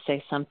might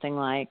say something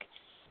like,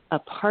 a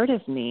part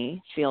of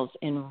me feels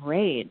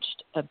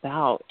enraged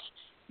about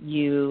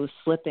you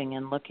slipping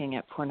and looking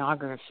at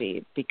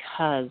pornography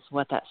because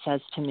what that says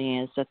to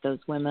me is that those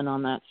women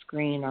on that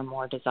screen are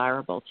more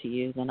desirable to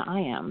you than I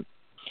am.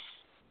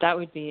 That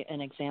would be an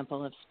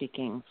example of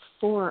speaking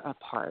for a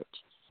part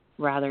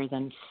rather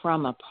than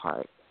from a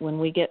part. When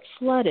we get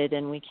flooded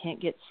and we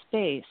can't get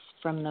space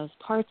from those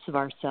parts of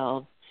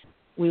ourselves,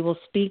 we will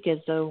speak as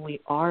though we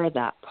are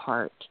that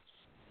part.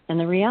 And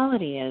the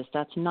reality is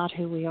that's not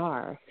who we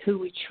are. Who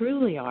we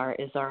truly are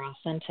is our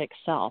authentic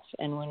self.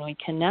 And when we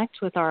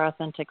connect with our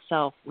authentic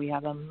self, we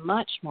have a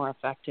much more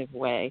effective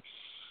way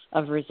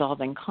of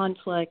resolving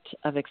conflict,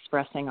 of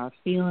expressing our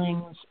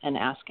feelings and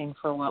asking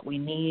for what we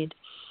need,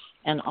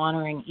 and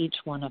honoring each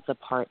one of the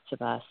parts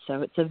of us.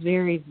 So it's a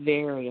very,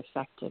 very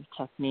effective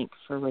technique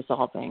for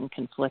resolving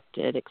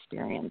conflicted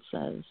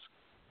experiences.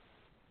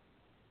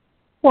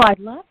 Well, I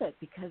love it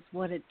because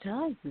what it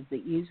does is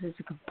it uses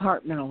a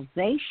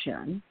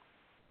compartmentalization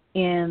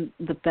in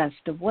the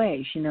best of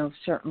ways. You know,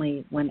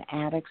 certainly when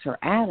addicts are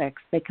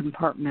addicts, they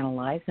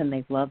compartmentalize and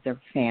they love their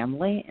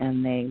family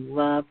and they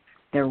love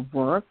their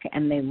work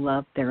and they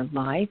love their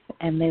life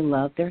and they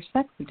love their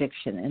sex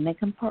addiction and they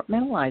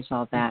compartmentalize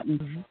all that.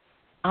 And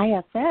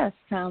IFS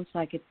sounds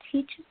like it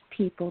teaches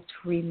people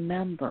to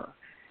remember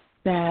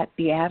that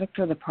the addict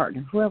or the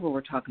partner, whoever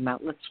we're talking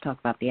about, let's talk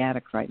about the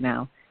addict right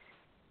now,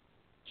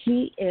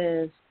 he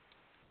is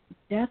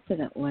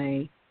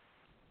definitely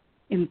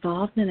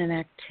involved in an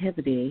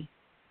activity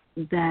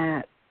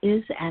that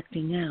is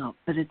acting out,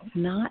 but it's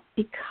not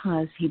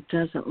because he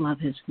doesn't love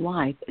his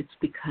wife, it's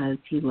because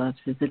he loves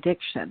his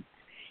addiction.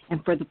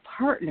 And for the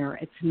partner,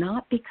 it's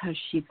not because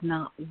she's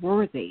not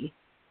worthy,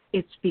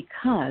 it's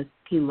because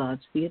he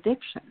loves the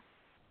addiction.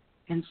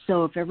 And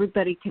so if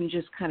everybody can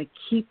just kind of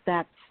keep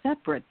that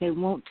separate, they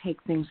won't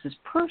take things as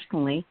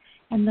personally,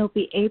 and they'll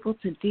be able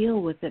to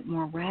deal with it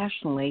more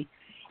rationally.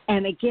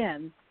 And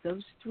again,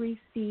 those 3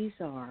 C's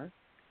are,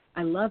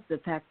 I love the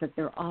fact that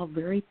they're all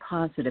very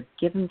positive.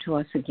 Give them to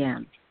us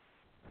again.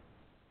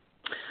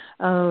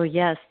 Oh,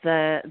 yes.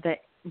 The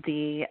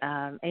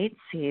 8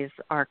 C's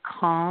are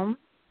calm,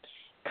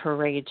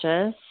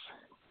 courageous,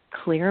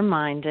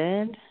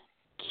 clear-minded,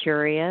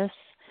 curious,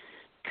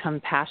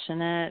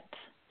 compassionate,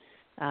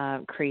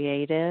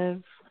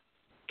 creative,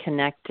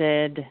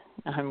 connected.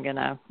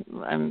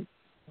 I'm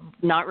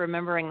not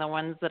remembering the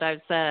ones that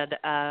I've said.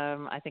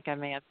 I think I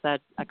may have said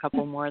a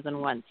couple more than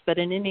once. But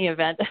in any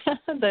event,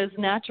 those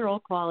natural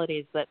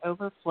qualities that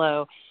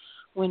overflow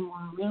when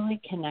we're really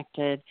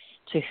connected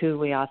to who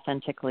we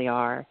authentically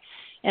are.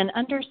 And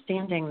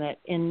understanding that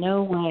in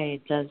no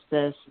way does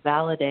this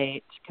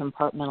validate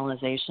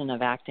compartmentalization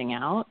of acting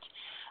out,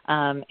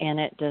 and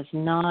it does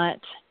not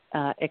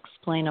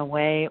explain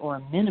away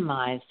or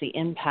minimize the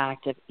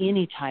impact of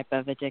any type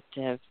of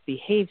addictive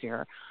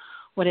behavior.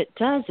 What it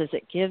does is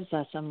it gives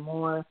us a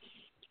more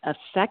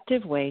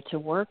effective way to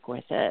work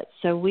with it.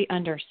 So we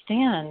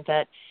understand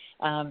that,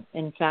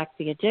 in fact,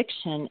 the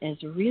addiction is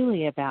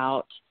really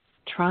about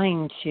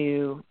trying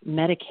to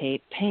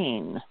medicate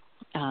pain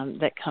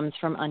that comes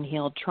from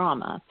unhealed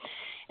trauma.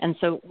 And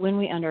so when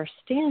we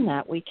understand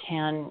that, we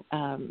can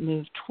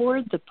move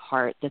toward the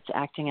part that's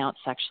acting out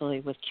sexually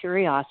with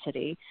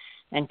curiosity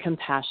and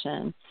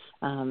compassion,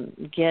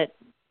 get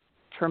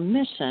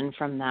permission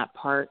from that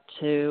part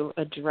to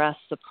address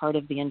the part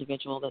of the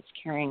individual that's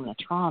carrying the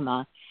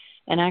trauma,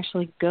 and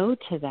actually go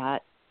to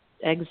that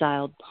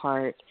exiled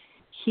part,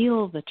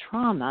 heal the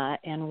trauma,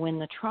 and when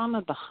the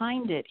trauma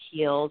behind it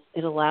heals,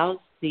 it allows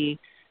the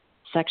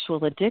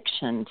sexual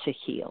addiction to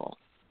heal.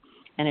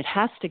 And it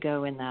has to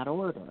go in that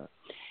order.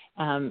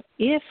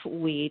 If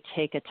we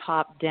take a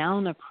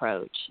top-down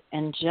approach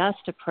and just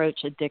approach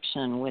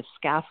addiction with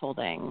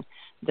scaffolding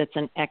that's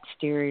an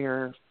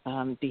exterior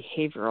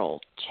behavioral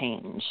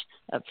change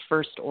of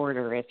first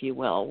order, if you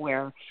will,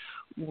 where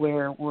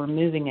we're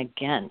moving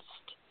against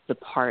the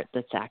part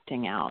that's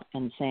acting out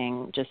and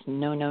saying just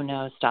no, no,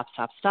 no, stop,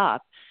 stop,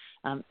 stop,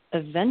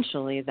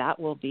 eventually that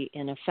will be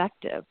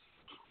ineffective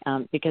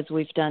because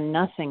we've done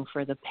nothing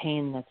for the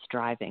pain that's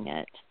driving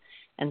it.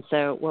 And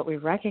so what we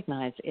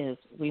recognize is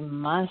we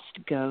must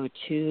go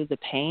to the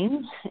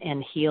pain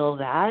and heal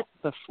that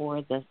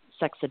before the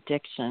sex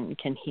addiction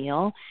can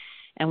heal.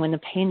 And when the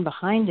pain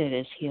behind it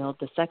is healed,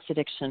 the sex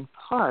addiction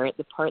part,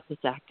 the part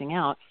that's acting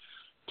out,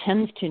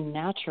 tends to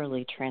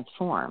naturally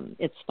transform.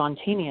 It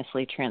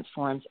spontaneously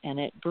transforms, and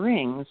it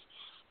brings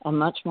a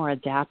much more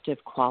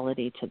adaptive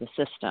quality to the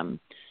system.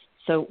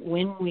 So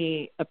when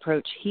we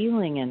approach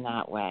healing in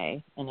that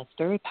way, and it's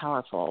very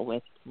powerful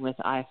with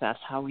IFS,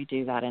 how we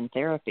do that in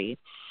therapy,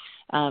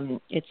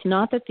 it's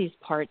not that these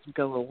parts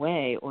go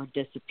away or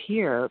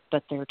disappear,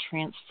 but they're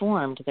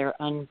transformed, they're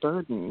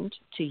unburdened,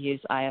 to use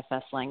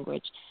IFS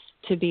language,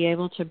 to be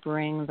able to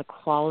bring the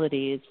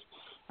qualities,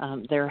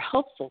 their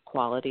helpful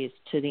qualities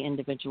to the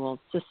individual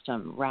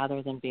system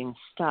rather than being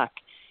stuck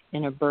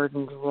in a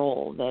burdened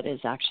role that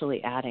is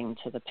actually adding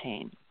to the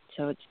pain.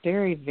 So it's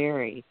very,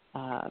 very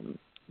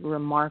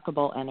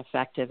remarkable and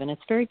effective, and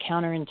it's very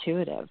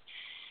counterintuitive.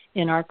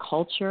 In our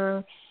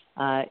culture,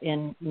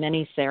 in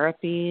many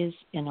therapies,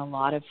 in a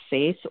lot of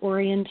faith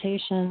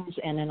orientations,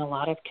 and in a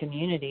lot of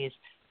communities,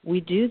 we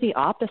do the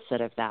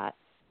opposite of that.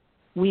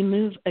 We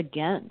move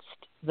against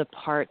the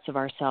parts of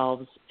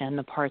ourselves and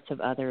the parts of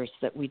others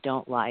that we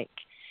don't like.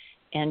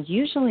 And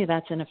usually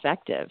that's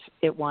ineffective.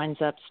 It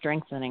winds up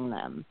strengthening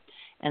them.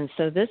 And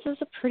so this is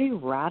a pretty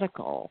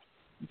radical,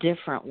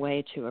 different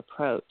way to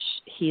approach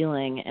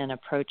healing and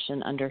approach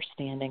an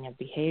understanding of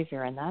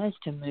behavior, and that is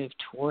to move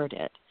toward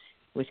it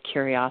with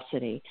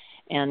curiosity,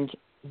 and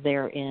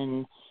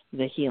therein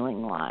the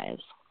healing lies.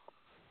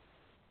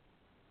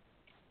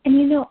 And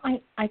you know,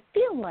 I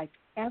feel like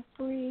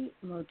every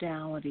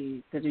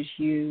modality that is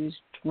used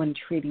when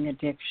treating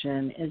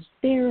addiction is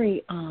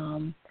very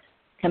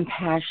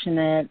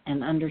compassionate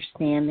and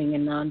understanding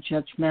and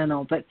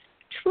non-judgmental, but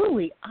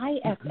truly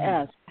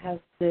IFS has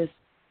this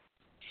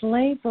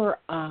flavor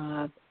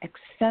of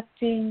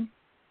accepting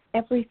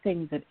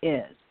everything that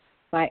is.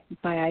 By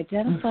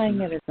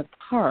identifying it as a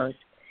part,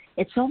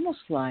 it's almost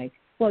like,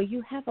 well,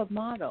 you have a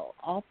motto,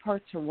 all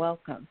parts are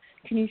welcome.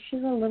 Can you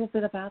share a little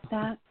bit about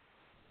that?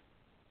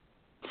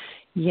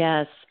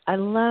 Yes, I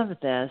love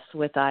this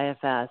with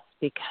IFS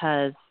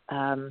because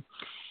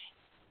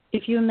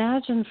if you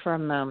imagine for a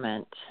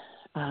moment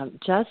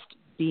just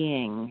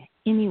being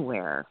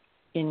anywhere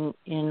in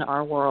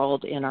our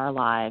world, in our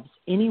lives,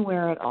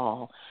 anywhere at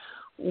all,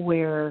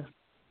 where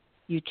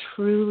you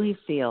truly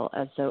feel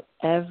as though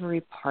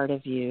every part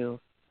of you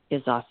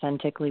is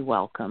authentically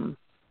welcome,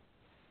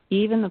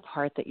 even the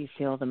part that you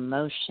feel the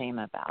most shame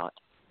about.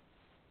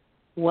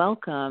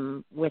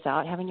 Welcome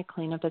without having to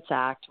clean up its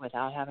act,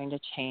 without having to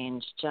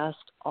change, just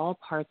all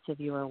parts of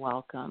you are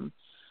welcome.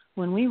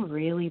 When we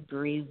really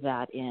breathe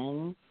that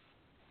in,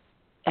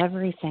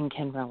 everything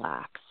can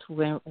relax.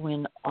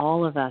 When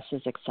all of us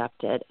is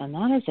accepted, and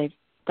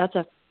that's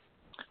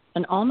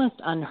an almost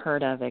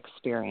unheard of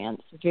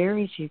experience.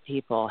 Very few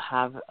people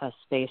have a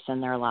space in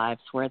their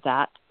lives where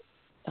that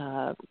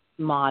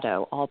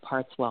motto, all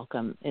parts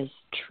welcome, is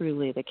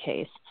truly the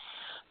case.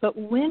 But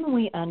when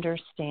we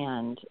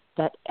understand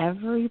that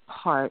every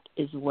part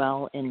is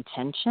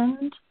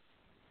well-intentioned,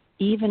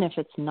 even if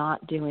it's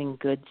not doing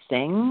good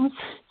things,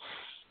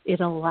 it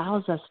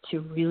allows us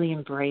to really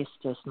embrace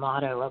this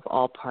motto of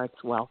all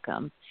parts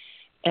welcome.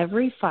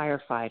 Every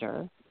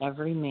firefighter,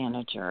 every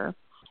manager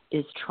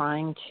is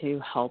trying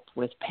to help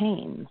with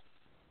pain.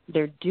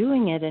 They're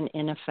doing it in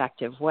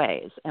ineffective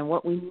ways. And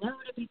what we know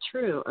to be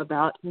true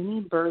about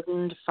any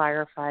burdened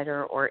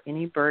firefighter or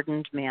any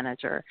burdened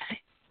manager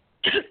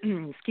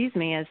is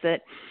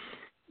that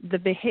the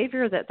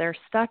behavior that they're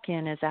stuck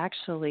in is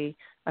actually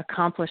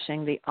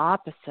accomplishing the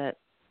opposite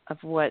of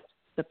what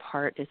the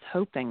part is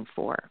hoping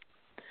for.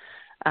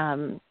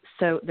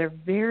 So they're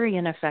very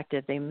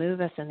ineffective. They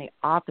move us in the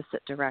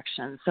opposite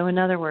direction. So in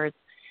other words,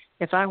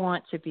 if I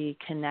want to be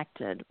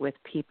connected with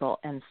people,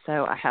 and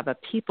so I have a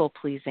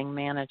people-pleasing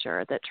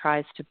manager that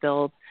tries to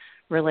build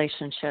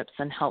relationships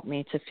and help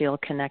me to feel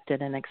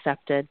connected and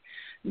accepted,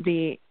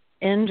 the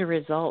end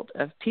result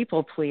of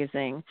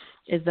people-pleasing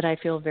is that I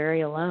feel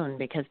very alone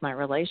because my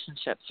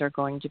relationships are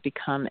going to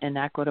become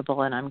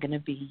inequitable and I'm going to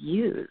be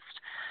used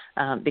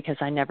because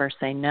I never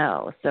say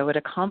no. So it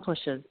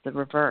accomplishes the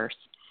reverse.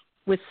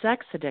 With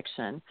sex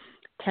addiction,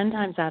 10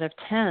 times out of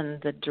 10,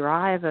 the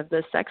drive of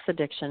the sex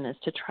addiction is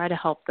to try to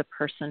help the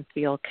person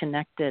feel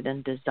connected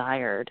and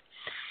desired.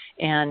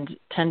 And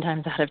 10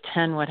 times out of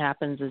 10, what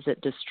happens is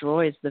it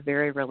destroys the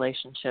very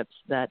relationships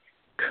that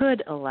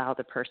could allow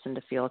the person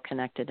to feel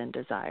connected and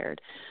desired.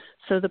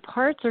 So the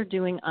parts are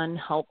doing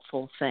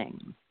unhelpful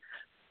things,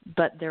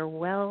 but they're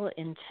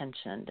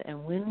well-intentioned.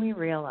 And when we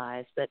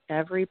realize that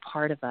every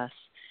part of us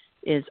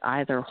is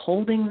either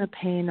holding the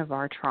pain of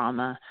our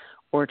trauma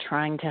or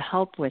trying to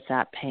help with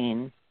that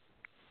pain,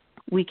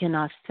 we can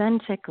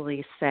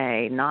authentically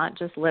say, not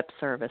just lip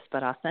service,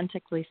 but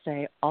authentically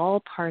say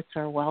all parts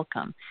are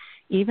welcome,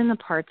 even the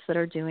parts that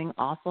are doing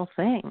awful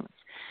things.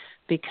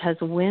 Because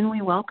when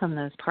we welcome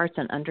those parts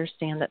and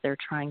understand that they're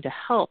trying to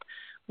help,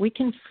 we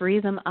can free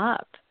them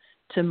up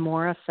to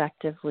more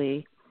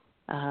effectively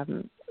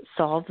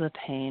solve the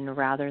pain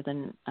rather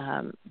than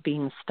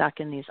being stuck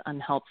in these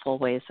unhelpful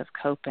ways of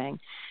coping.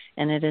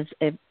 And it's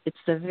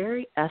the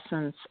very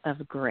essence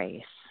of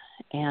grace.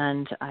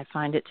 And I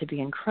find it to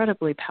be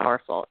incredibly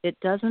powerful. It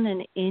doesn't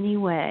in any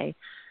way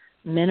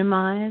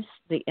minimize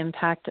the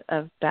impact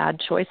of bad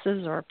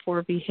choices or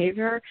poor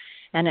behavior,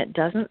 and it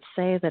doesn't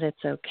say that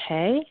it's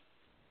okay.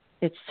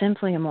 It's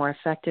simply a more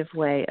effective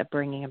way of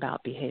bringing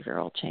about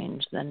behavioral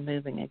change than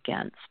moving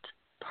against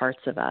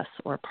parts of us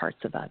or parts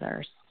of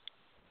others.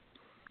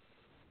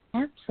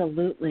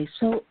 Absolutely.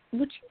 So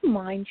would you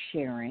mind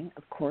sharing,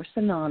 of course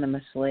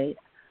anonymously,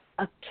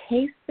 a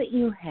case that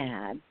you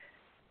had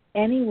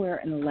anywhere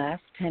in the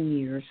last 10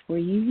 years where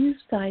you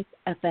used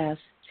IFS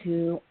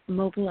to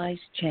mobilize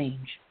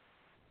change?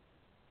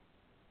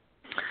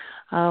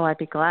 Oh, I'd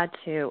be glad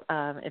to.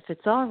 If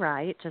it's all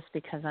right, just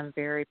because I'm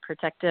very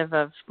protective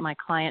of my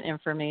client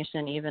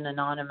information, even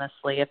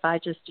anonymously, if I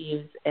just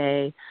use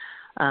an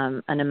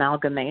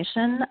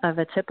amalgamation of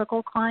a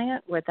typical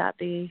client, would that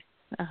be,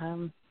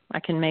 I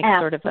can make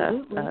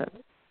Absolutely. Sort of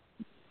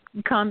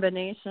a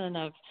combination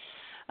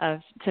of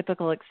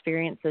typical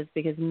experiences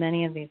because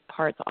many of these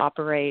parts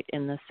operate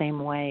in the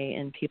same way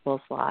in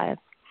people's lives.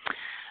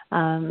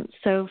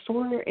 So,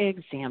 for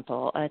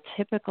example, a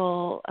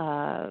typical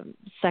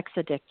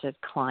sex-addicted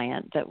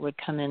client that would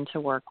come in to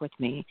work with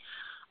me,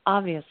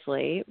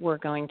 obviously we're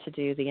going to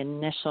do the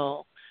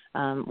initial,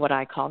 what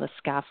I call the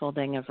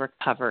scaffolding of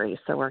recovery.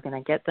 So we're going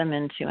to get them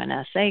into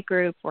an SA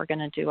group. We're going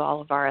to do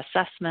all of our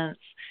assessments,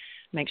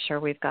 make sure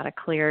we've got a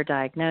clear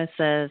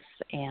diagnosis,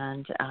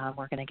 and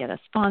we're going to get a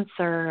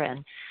sponsor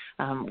and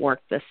work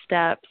the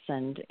steps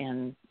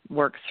and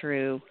work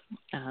through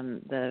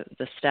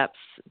the steps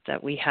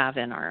that we have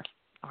in our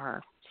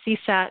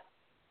CSAT,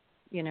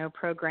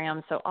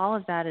 program. So all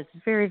of that is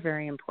very,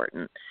 very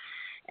important.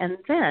 And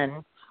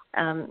then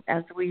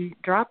as we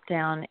drop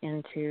down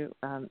into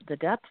the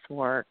depth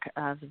work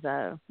of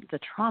the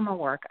trauma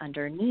work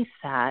underneath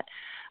that,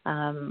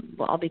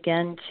 I'll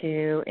begin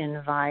to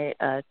invite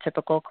a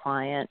typical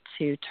client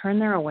to turn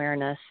their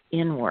awareness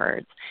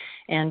inwards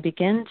and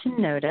begin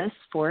to notice,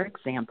 for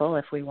example,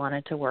 if we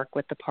wanted to work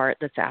with the part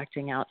that's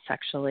acting out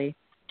sexually,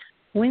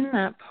 when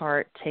that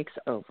part takes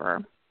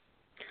over,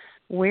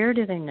 where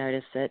do they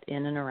notice it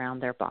in and around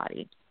their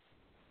body?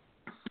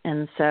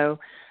 And so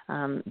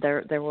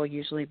there will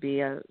usually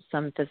be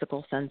some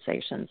physical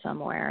sensation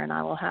somewhere, and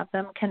I will have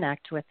them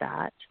connect with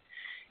that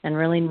and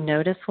really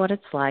notice what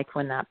it's like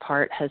when that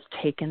part has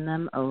taken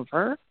them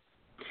over,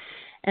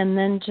 and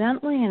then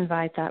gently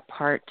invite that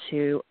part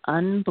to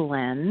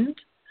unblend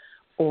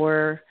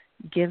or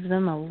give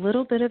them a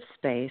little bit of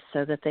space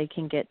so that they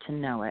can get to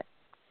know it.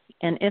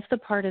 And if the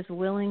part is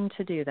willing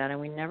to do that, and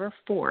we never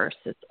force,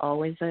 it's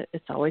always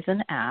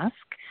an ask.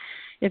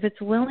 If it's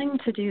willing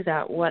to do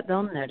that, what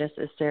they'll notice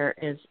is there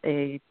is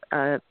a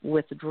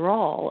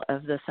withdrawal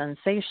of the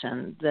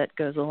sensation that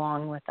goes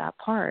along with that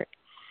part.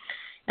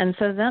 And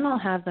so then I'll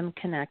have them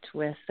connect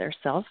with their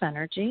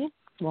self-energy.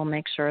 We'll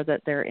make sure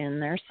that they're in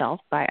their self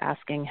by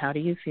asking, how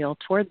do you feel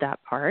toward that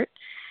part?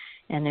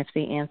 And if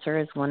the answer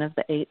is one of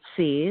the 8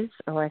 C's,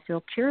 I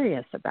feel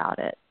curious about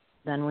it,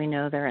 then we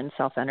know they're in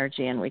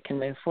self-energy and we can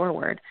move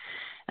forward.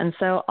 And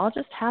so I'll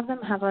just have them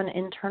have an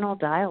internal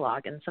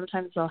dialogue, and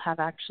sometimes they'll have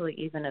actually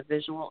even a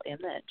visual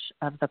image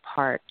of the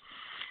part,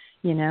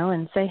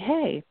 and say,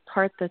 hey,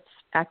 part that's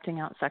acting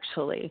out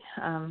sexually,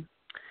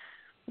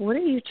 what are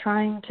you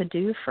trying to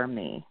do for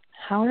me?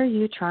 How are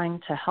you trying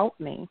to help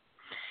me?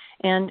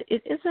 And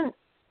it isn't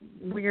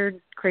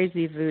weird,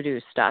 crazy voodoo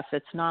stuff.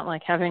 It's not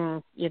like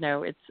having,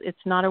 it's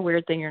not a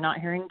weird thing. You're not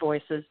hearing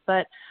voices,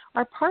 but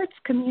our parts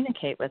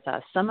communicate with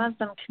us. Some of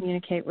them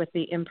communicate with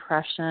the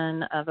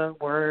impression of a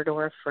word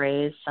or a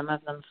phrase. Some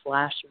of them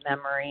flash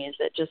memories.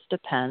 It just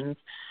depends.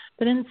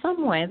 But in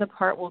some way, the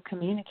part will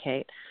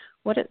communicate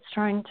what it's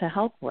trying to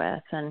help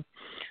with. And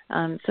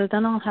so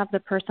then I'll have the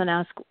person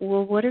ask,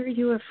 well, what are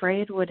you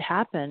afraid would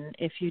happen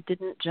if you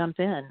didn't jump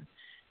in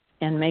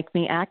and make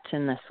me act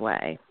in this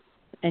way?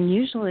 And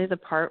usually the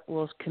part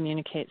will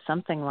communicate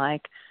something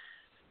like,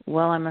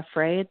 well, I'm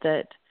afraid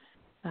that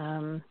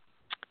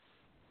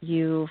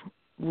you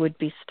would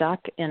be stuck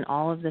in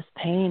all of this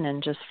pain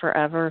and just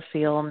forever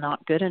feel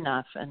not good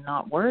enough and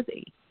not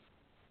worthy.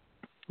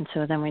 And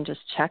so then we just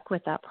check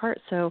with that part.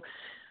 So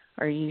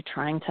are you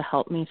trying to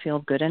help me feel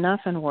good enough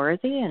and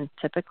worthy? And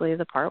typically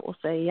the part will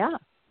say, yeah,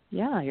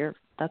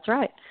 that's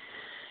right.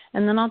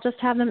 And then I'll just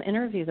have them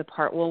interview the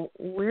part. Well,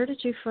 where did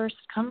you first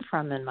come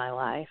from in my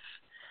life?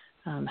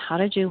 How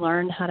did you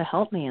learn how to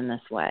help me in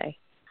this way?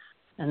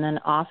 And then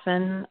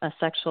often a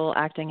sexual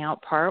acting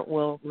out part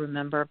will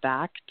remember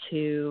back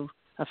to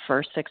a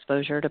first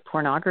exposure to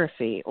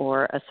pornography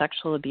or a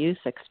sexual abuse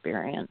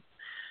experience,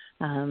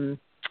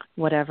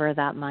 whatever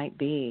that might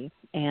be.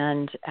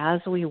 And as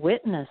we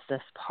witness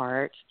this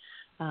part,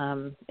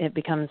 it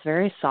becomes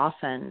very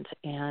softened,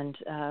 and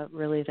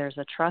really there's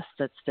a trust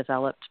that's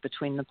developed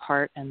between the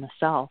part and the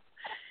self.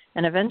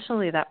 And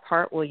eventually that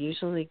part will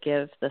usually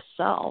give the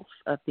self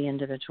of the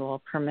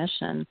individual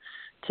permission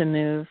to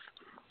move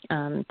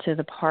to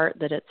the part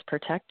that it's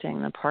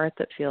protecting, the part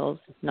that feels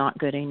not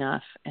good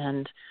enough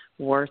and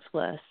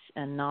worthless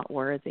and not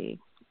worthy,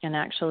 and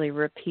actually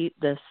repeat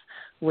this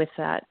with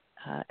that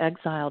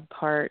exiled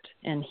part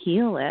and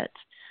heal it.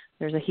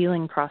 There's a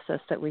healing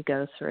process that we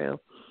go through.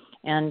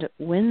 And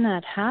when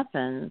that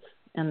happens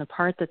and the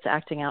part that's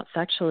acting out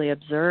sexually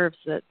observes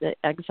that the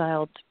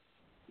exiled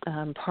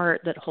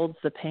part that holds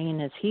the pain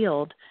is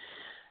healed,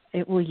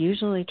 it will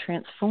usually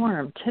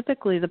transform.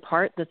 Typically, the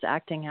part that's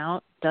acting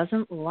out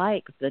doesn't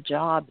like the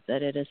job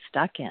that it is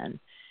stuck in,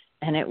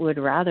 and it would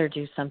rather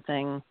do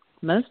something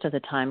most of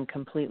the time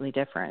completely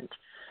different.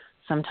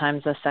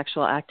 Sometimes a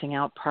sexual acting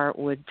out part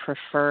would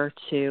prefer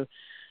to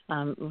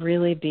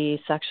really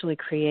be sexually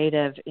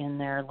creative in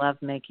their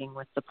lovemaking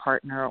with the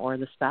partner or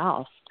the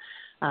spouse.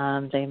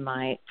 They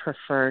might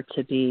prefer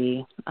to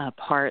be a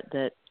part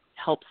that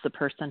helps the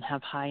person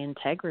have high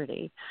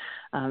integrity.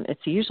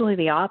 It's usually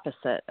the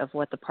opposite of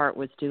what the part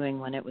was doing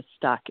when it was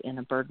stuck in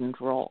a burdened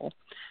role.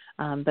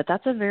 But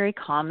that's a very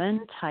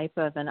common type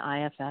of an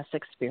IFS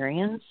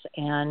experience,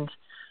 and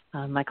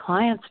my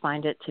clients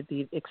find it to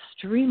be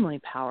extremely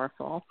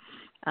powerful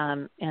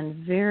and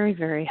very,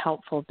 very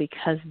helpful,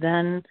 because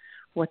then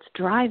what's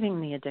driving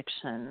the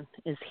addiction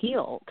is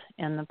healed,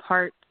 and the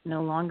part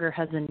no longer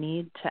has a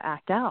need to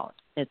act out.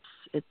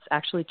 It's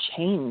actually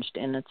changed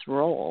in its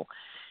role,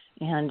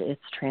 and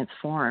it's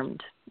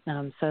transformed.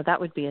 So that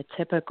would be a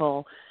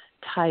typical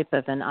type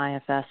of an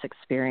IFS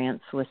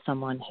experience with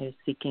someone who's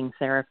seeking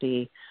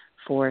therapy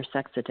for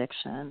sex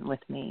addiction with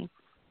me.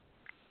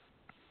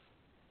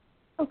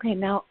 Okay,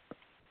 now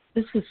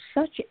this is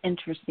such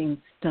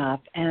interesting stuff,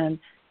 and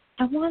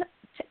I want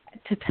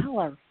to tell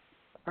our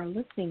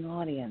listening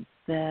audience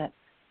that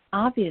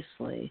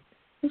obviously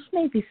this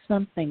may be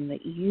something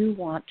that you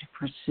want to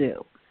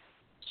pursue.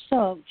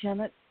 So,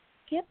 Jenna,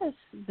 give us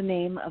the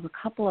name of a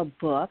couple of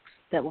books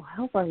that will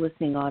help our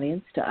listening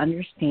audience to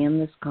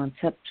understand this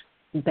concept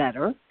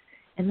better,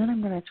 and then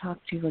I'm going to talk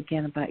to you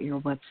again about your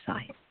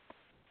website.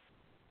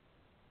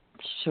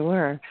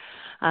 Sure.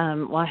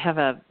 Well, I have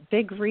a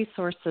big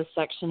resources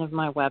section of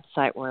my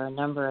website where a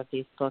number of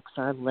these books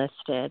are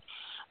listed.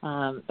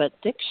 But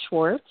Dick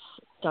Schwartz,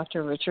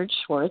 Dr. Richard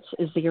Schwartz,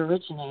 is the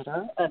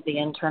originator of the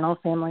internal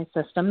family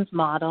systems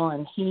model,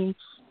 and he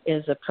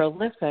is a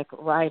prolific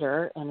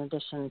writer in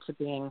addition to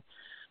being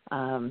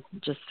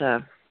just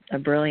a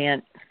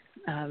brilliant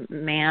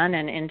man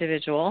and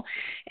individual.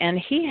 And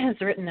he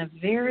has written a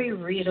very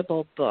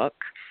readable book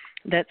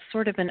that's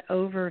sort of an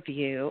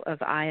overview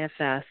of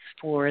IFS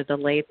for the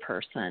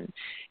layperson.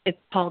 It's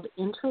called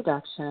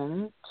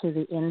Introduction to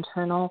the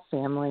Internal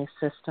Family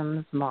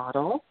Systems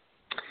Model,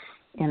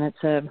 and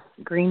it's a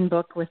green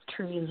book with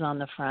trees on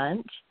the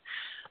front.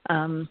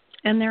 And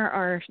there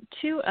are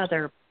two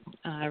other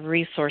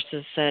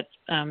resources that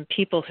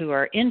people who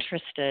are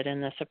interested in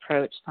this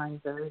approach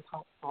find very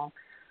helpful.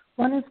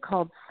 One is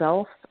called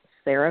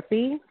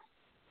Self-Therapy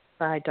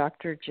by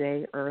Dr.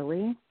 J.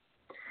 Early.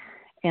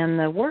 And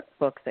the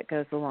workbook that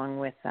goes along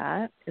with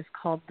that is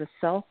called the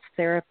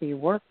Self-Therapy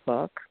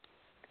Workbook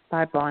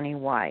by Bonnie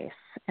Weiss.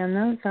 And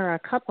those are a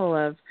couple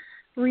of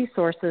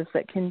resources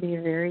that can be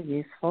very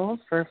useful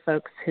for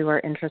folks who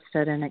are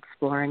interested in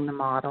exploring the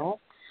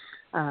model.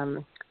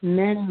 Many,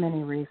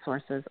 many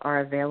resources are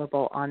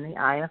available on the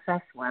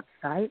IFS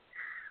website,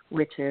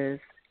 which is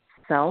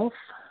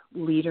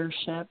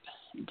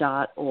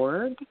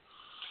selfleadership.org.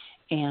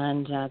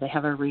 And they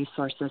have a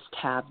resources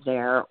tab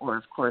there, or,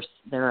 of course,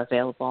 they're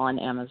available on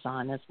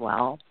Amazon as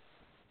well.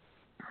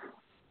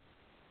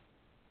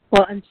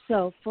 Well, and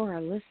so for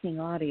our listening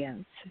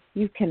audience,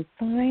 you can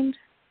find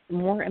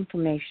more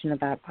information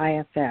about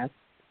IFS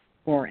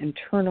or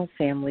internal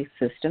family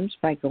systems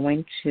by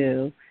going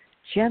to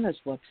Jenna's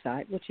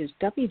website, which is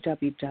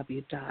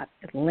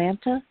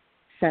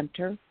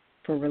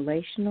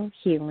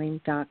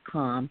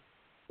www.atlantacenterforrelationalhealing.com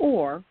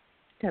or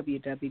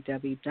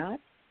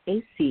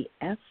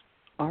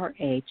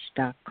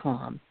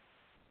www.acfrh.com.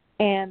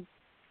 And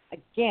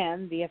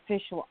again, the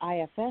official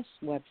IFS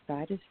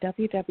website is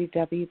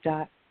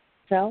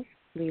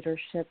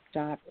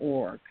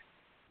www.selfleadership.org.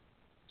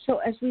 So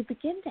as we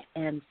begin to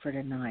end for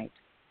tonight,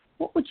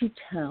 what would you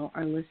tell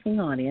our listening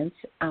audience?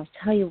 I'll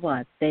tell you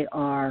what, they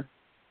are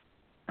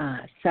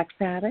sex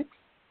addicts,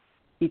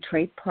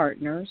 betrayed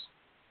partners,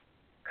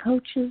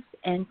 coaches,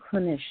 and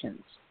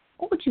clinicians.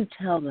 What would you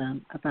tell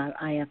them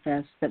about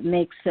IFS that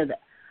makes it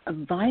a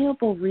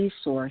viable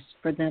resource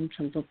for them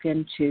to look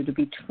into, to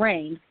be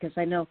trained? Because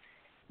I know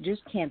you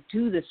just can't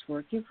do this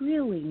work. You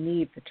really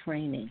need the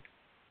training.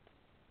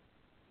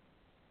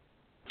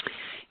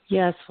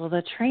 Yes, well,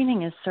 the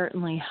training is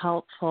certainly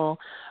helpful,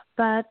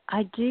 but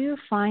I do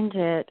find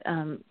it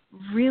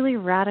really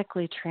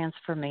radically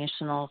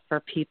transformational for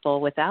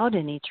people without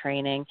any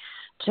training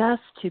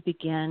just to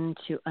begin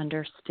to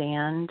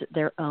understand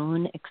their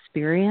own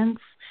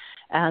experience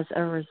as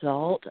a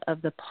result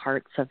of the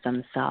parts of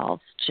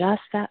themselves.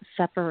 Just that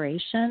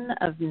separation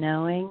of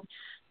knowing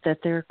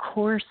that their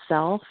core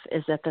self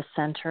is at the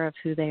center of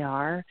who they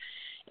are,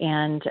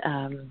 and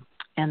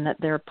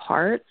that their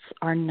parts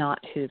are not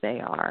who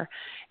they are.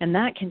 And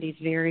that can be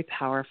very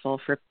powerful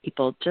for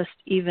people just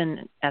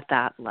even at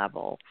that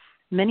level.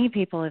 Many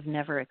people have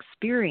never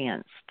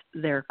experienced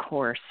their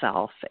core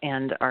self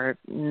and are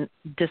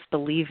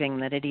disbelieving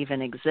that it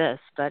even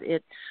exists, but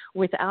it,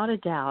 without a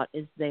doubt,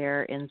 is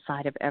there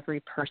inside of every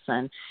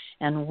person.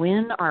 And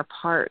when our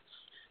parts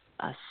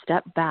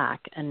step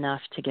back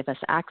enough to give us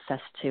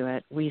access to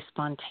it, we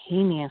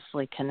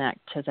spontaneously connect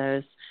to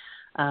those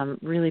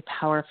really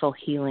powerful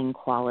healing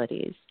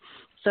qualities.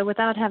 So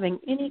without having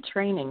any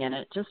training in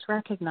it, just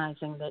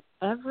recognizing that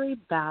every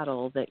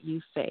battle that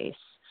you face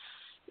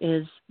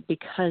is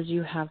because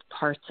you have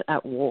parts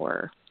at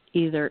war,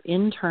 either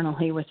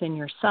internally within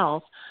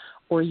yourself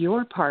or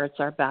your parts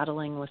are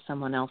battling with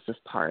someone else's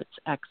parts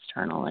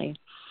externally.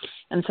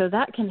 And so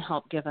that can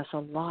help give us a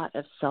lot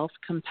of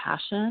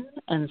self-compassion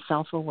and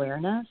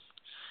self-awareness,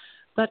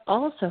 but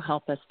also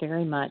help us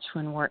very much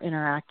when we're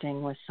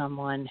interacting with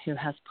someone who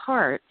has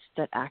parts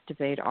that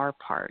activate our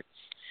parts.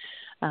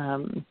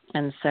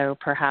 And so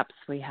perhaps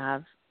we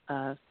have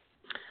a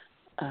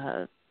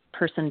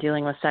person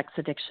dealing with sex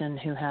addiction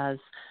who has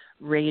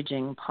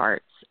raging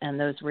parts, and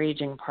those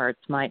raging parts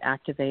might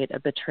activate a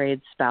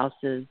betrayed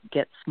spouse's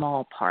get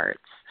small parts.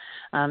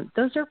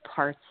 Those are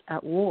parts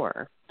at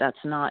war.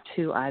 That's not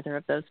who either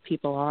of those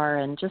people are,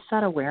 and just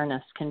that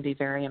awareness can be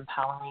very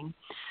empowering.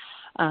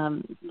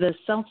 The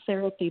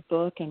self-therapy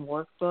book and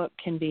workbook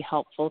can be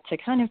helpful to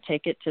kind of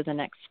take it to the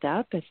next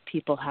step if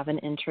people have an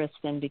interest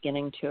in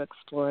beginning to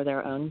explore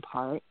their own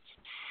parts.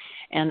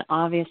 And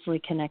obviously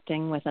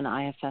connecting with an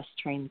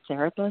IFS-trained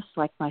therapist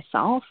like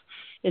myself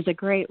is a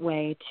great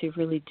way to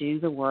really do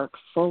the work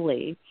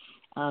fully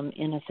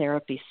in a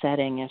therapy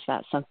setting if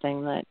that's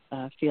something that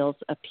feels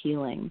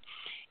appealing.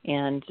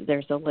 And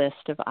there's a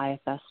list of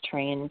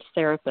IFS-trained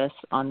therapists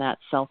on that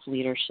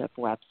self-leadership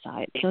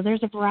website. So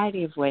there's a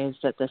variety of ways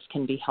that this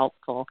can be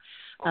helpful,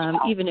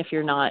 even if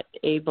you're not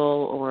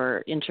able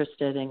or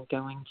interested in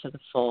going to the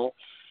full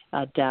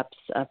depths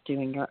of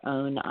doing your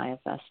own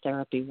IFS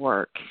therapy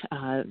work.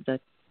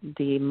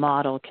 The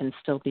model can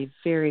still be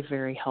very,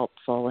 very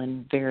helpful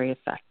and very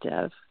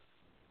effective.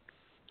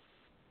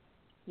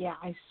 Yeah,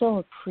 I so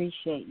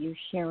appreciate you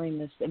sharing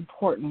this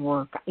important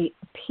work.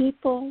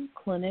 People,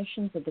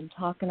 clinicians have been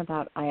talking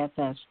about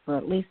IFS for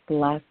at least the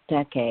last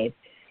decade,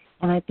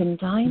 and I've been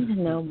dying to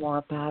know more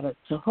about it.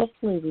 So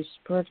hopefully we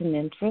spurred an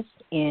interest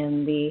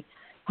in the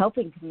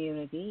helping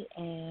community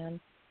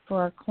and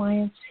for our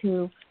clients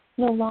who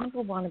no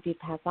longer want to be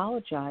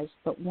pathologized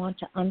but want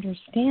to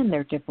understand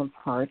their different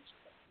parts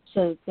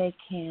so that they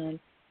can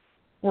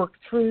work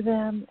through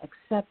them,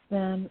 accept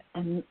them,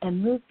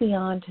 and move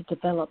beyond to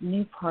develop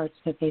new parts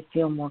that they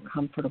feel more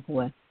comfortable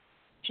with.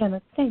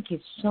 Jenna, thank you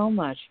so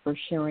much for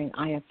sharing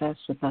IFS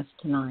with us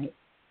tonight.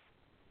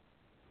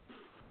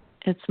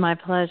 It's my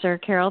pleasure.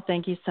 Carol,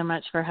 thank you so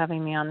much for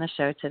having me on the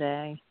show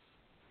today.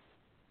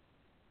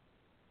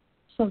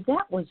 So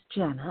that was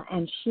Jenna,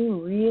 and she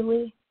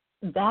really,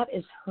 that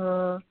is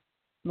her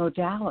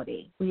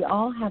modality. We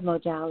all have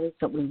modalities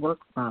that we work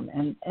from,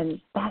 and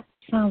that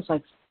sounds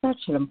like such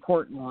an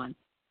important one.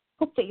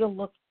 Hope that you'll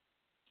look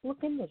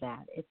into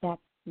that if that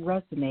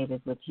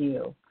resonated with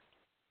you.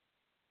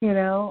 You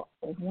know,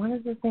 one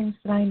of the things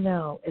that I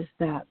know is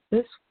that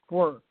this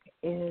work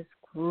is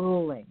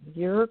grueling.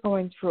 You're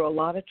going through a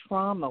lot of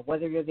trauma,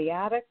 whether you're the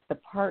addict, the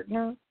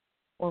partner,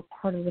 or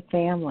part of the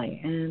family.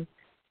 And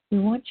we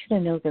want you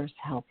to know there's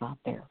help out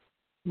there.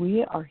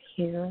 We are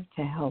here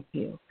to help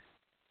you.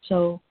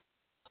 So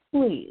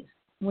please,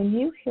 when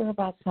you hear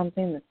about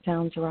something that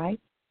sounds right,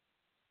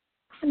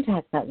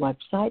 contact that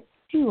website.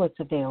 see what's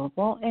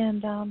available,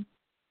 and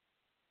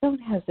don't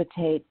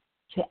hesitate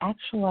to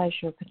actualize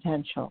your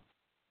potential.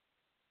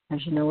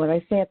 As you know what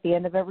I say at the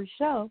end of every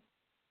show,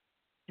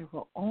 there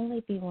will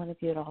only be one of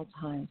you at all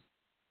times.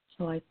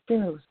 So I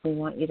fearlessly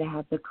want you to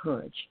have the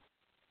courage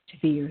to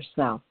be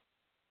yourself.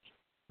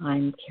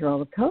 I'm Carol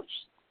the Coach,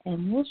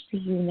 and we'll see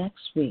you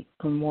next week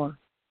for more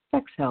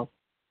Sex Help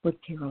with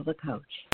Carol the Coach.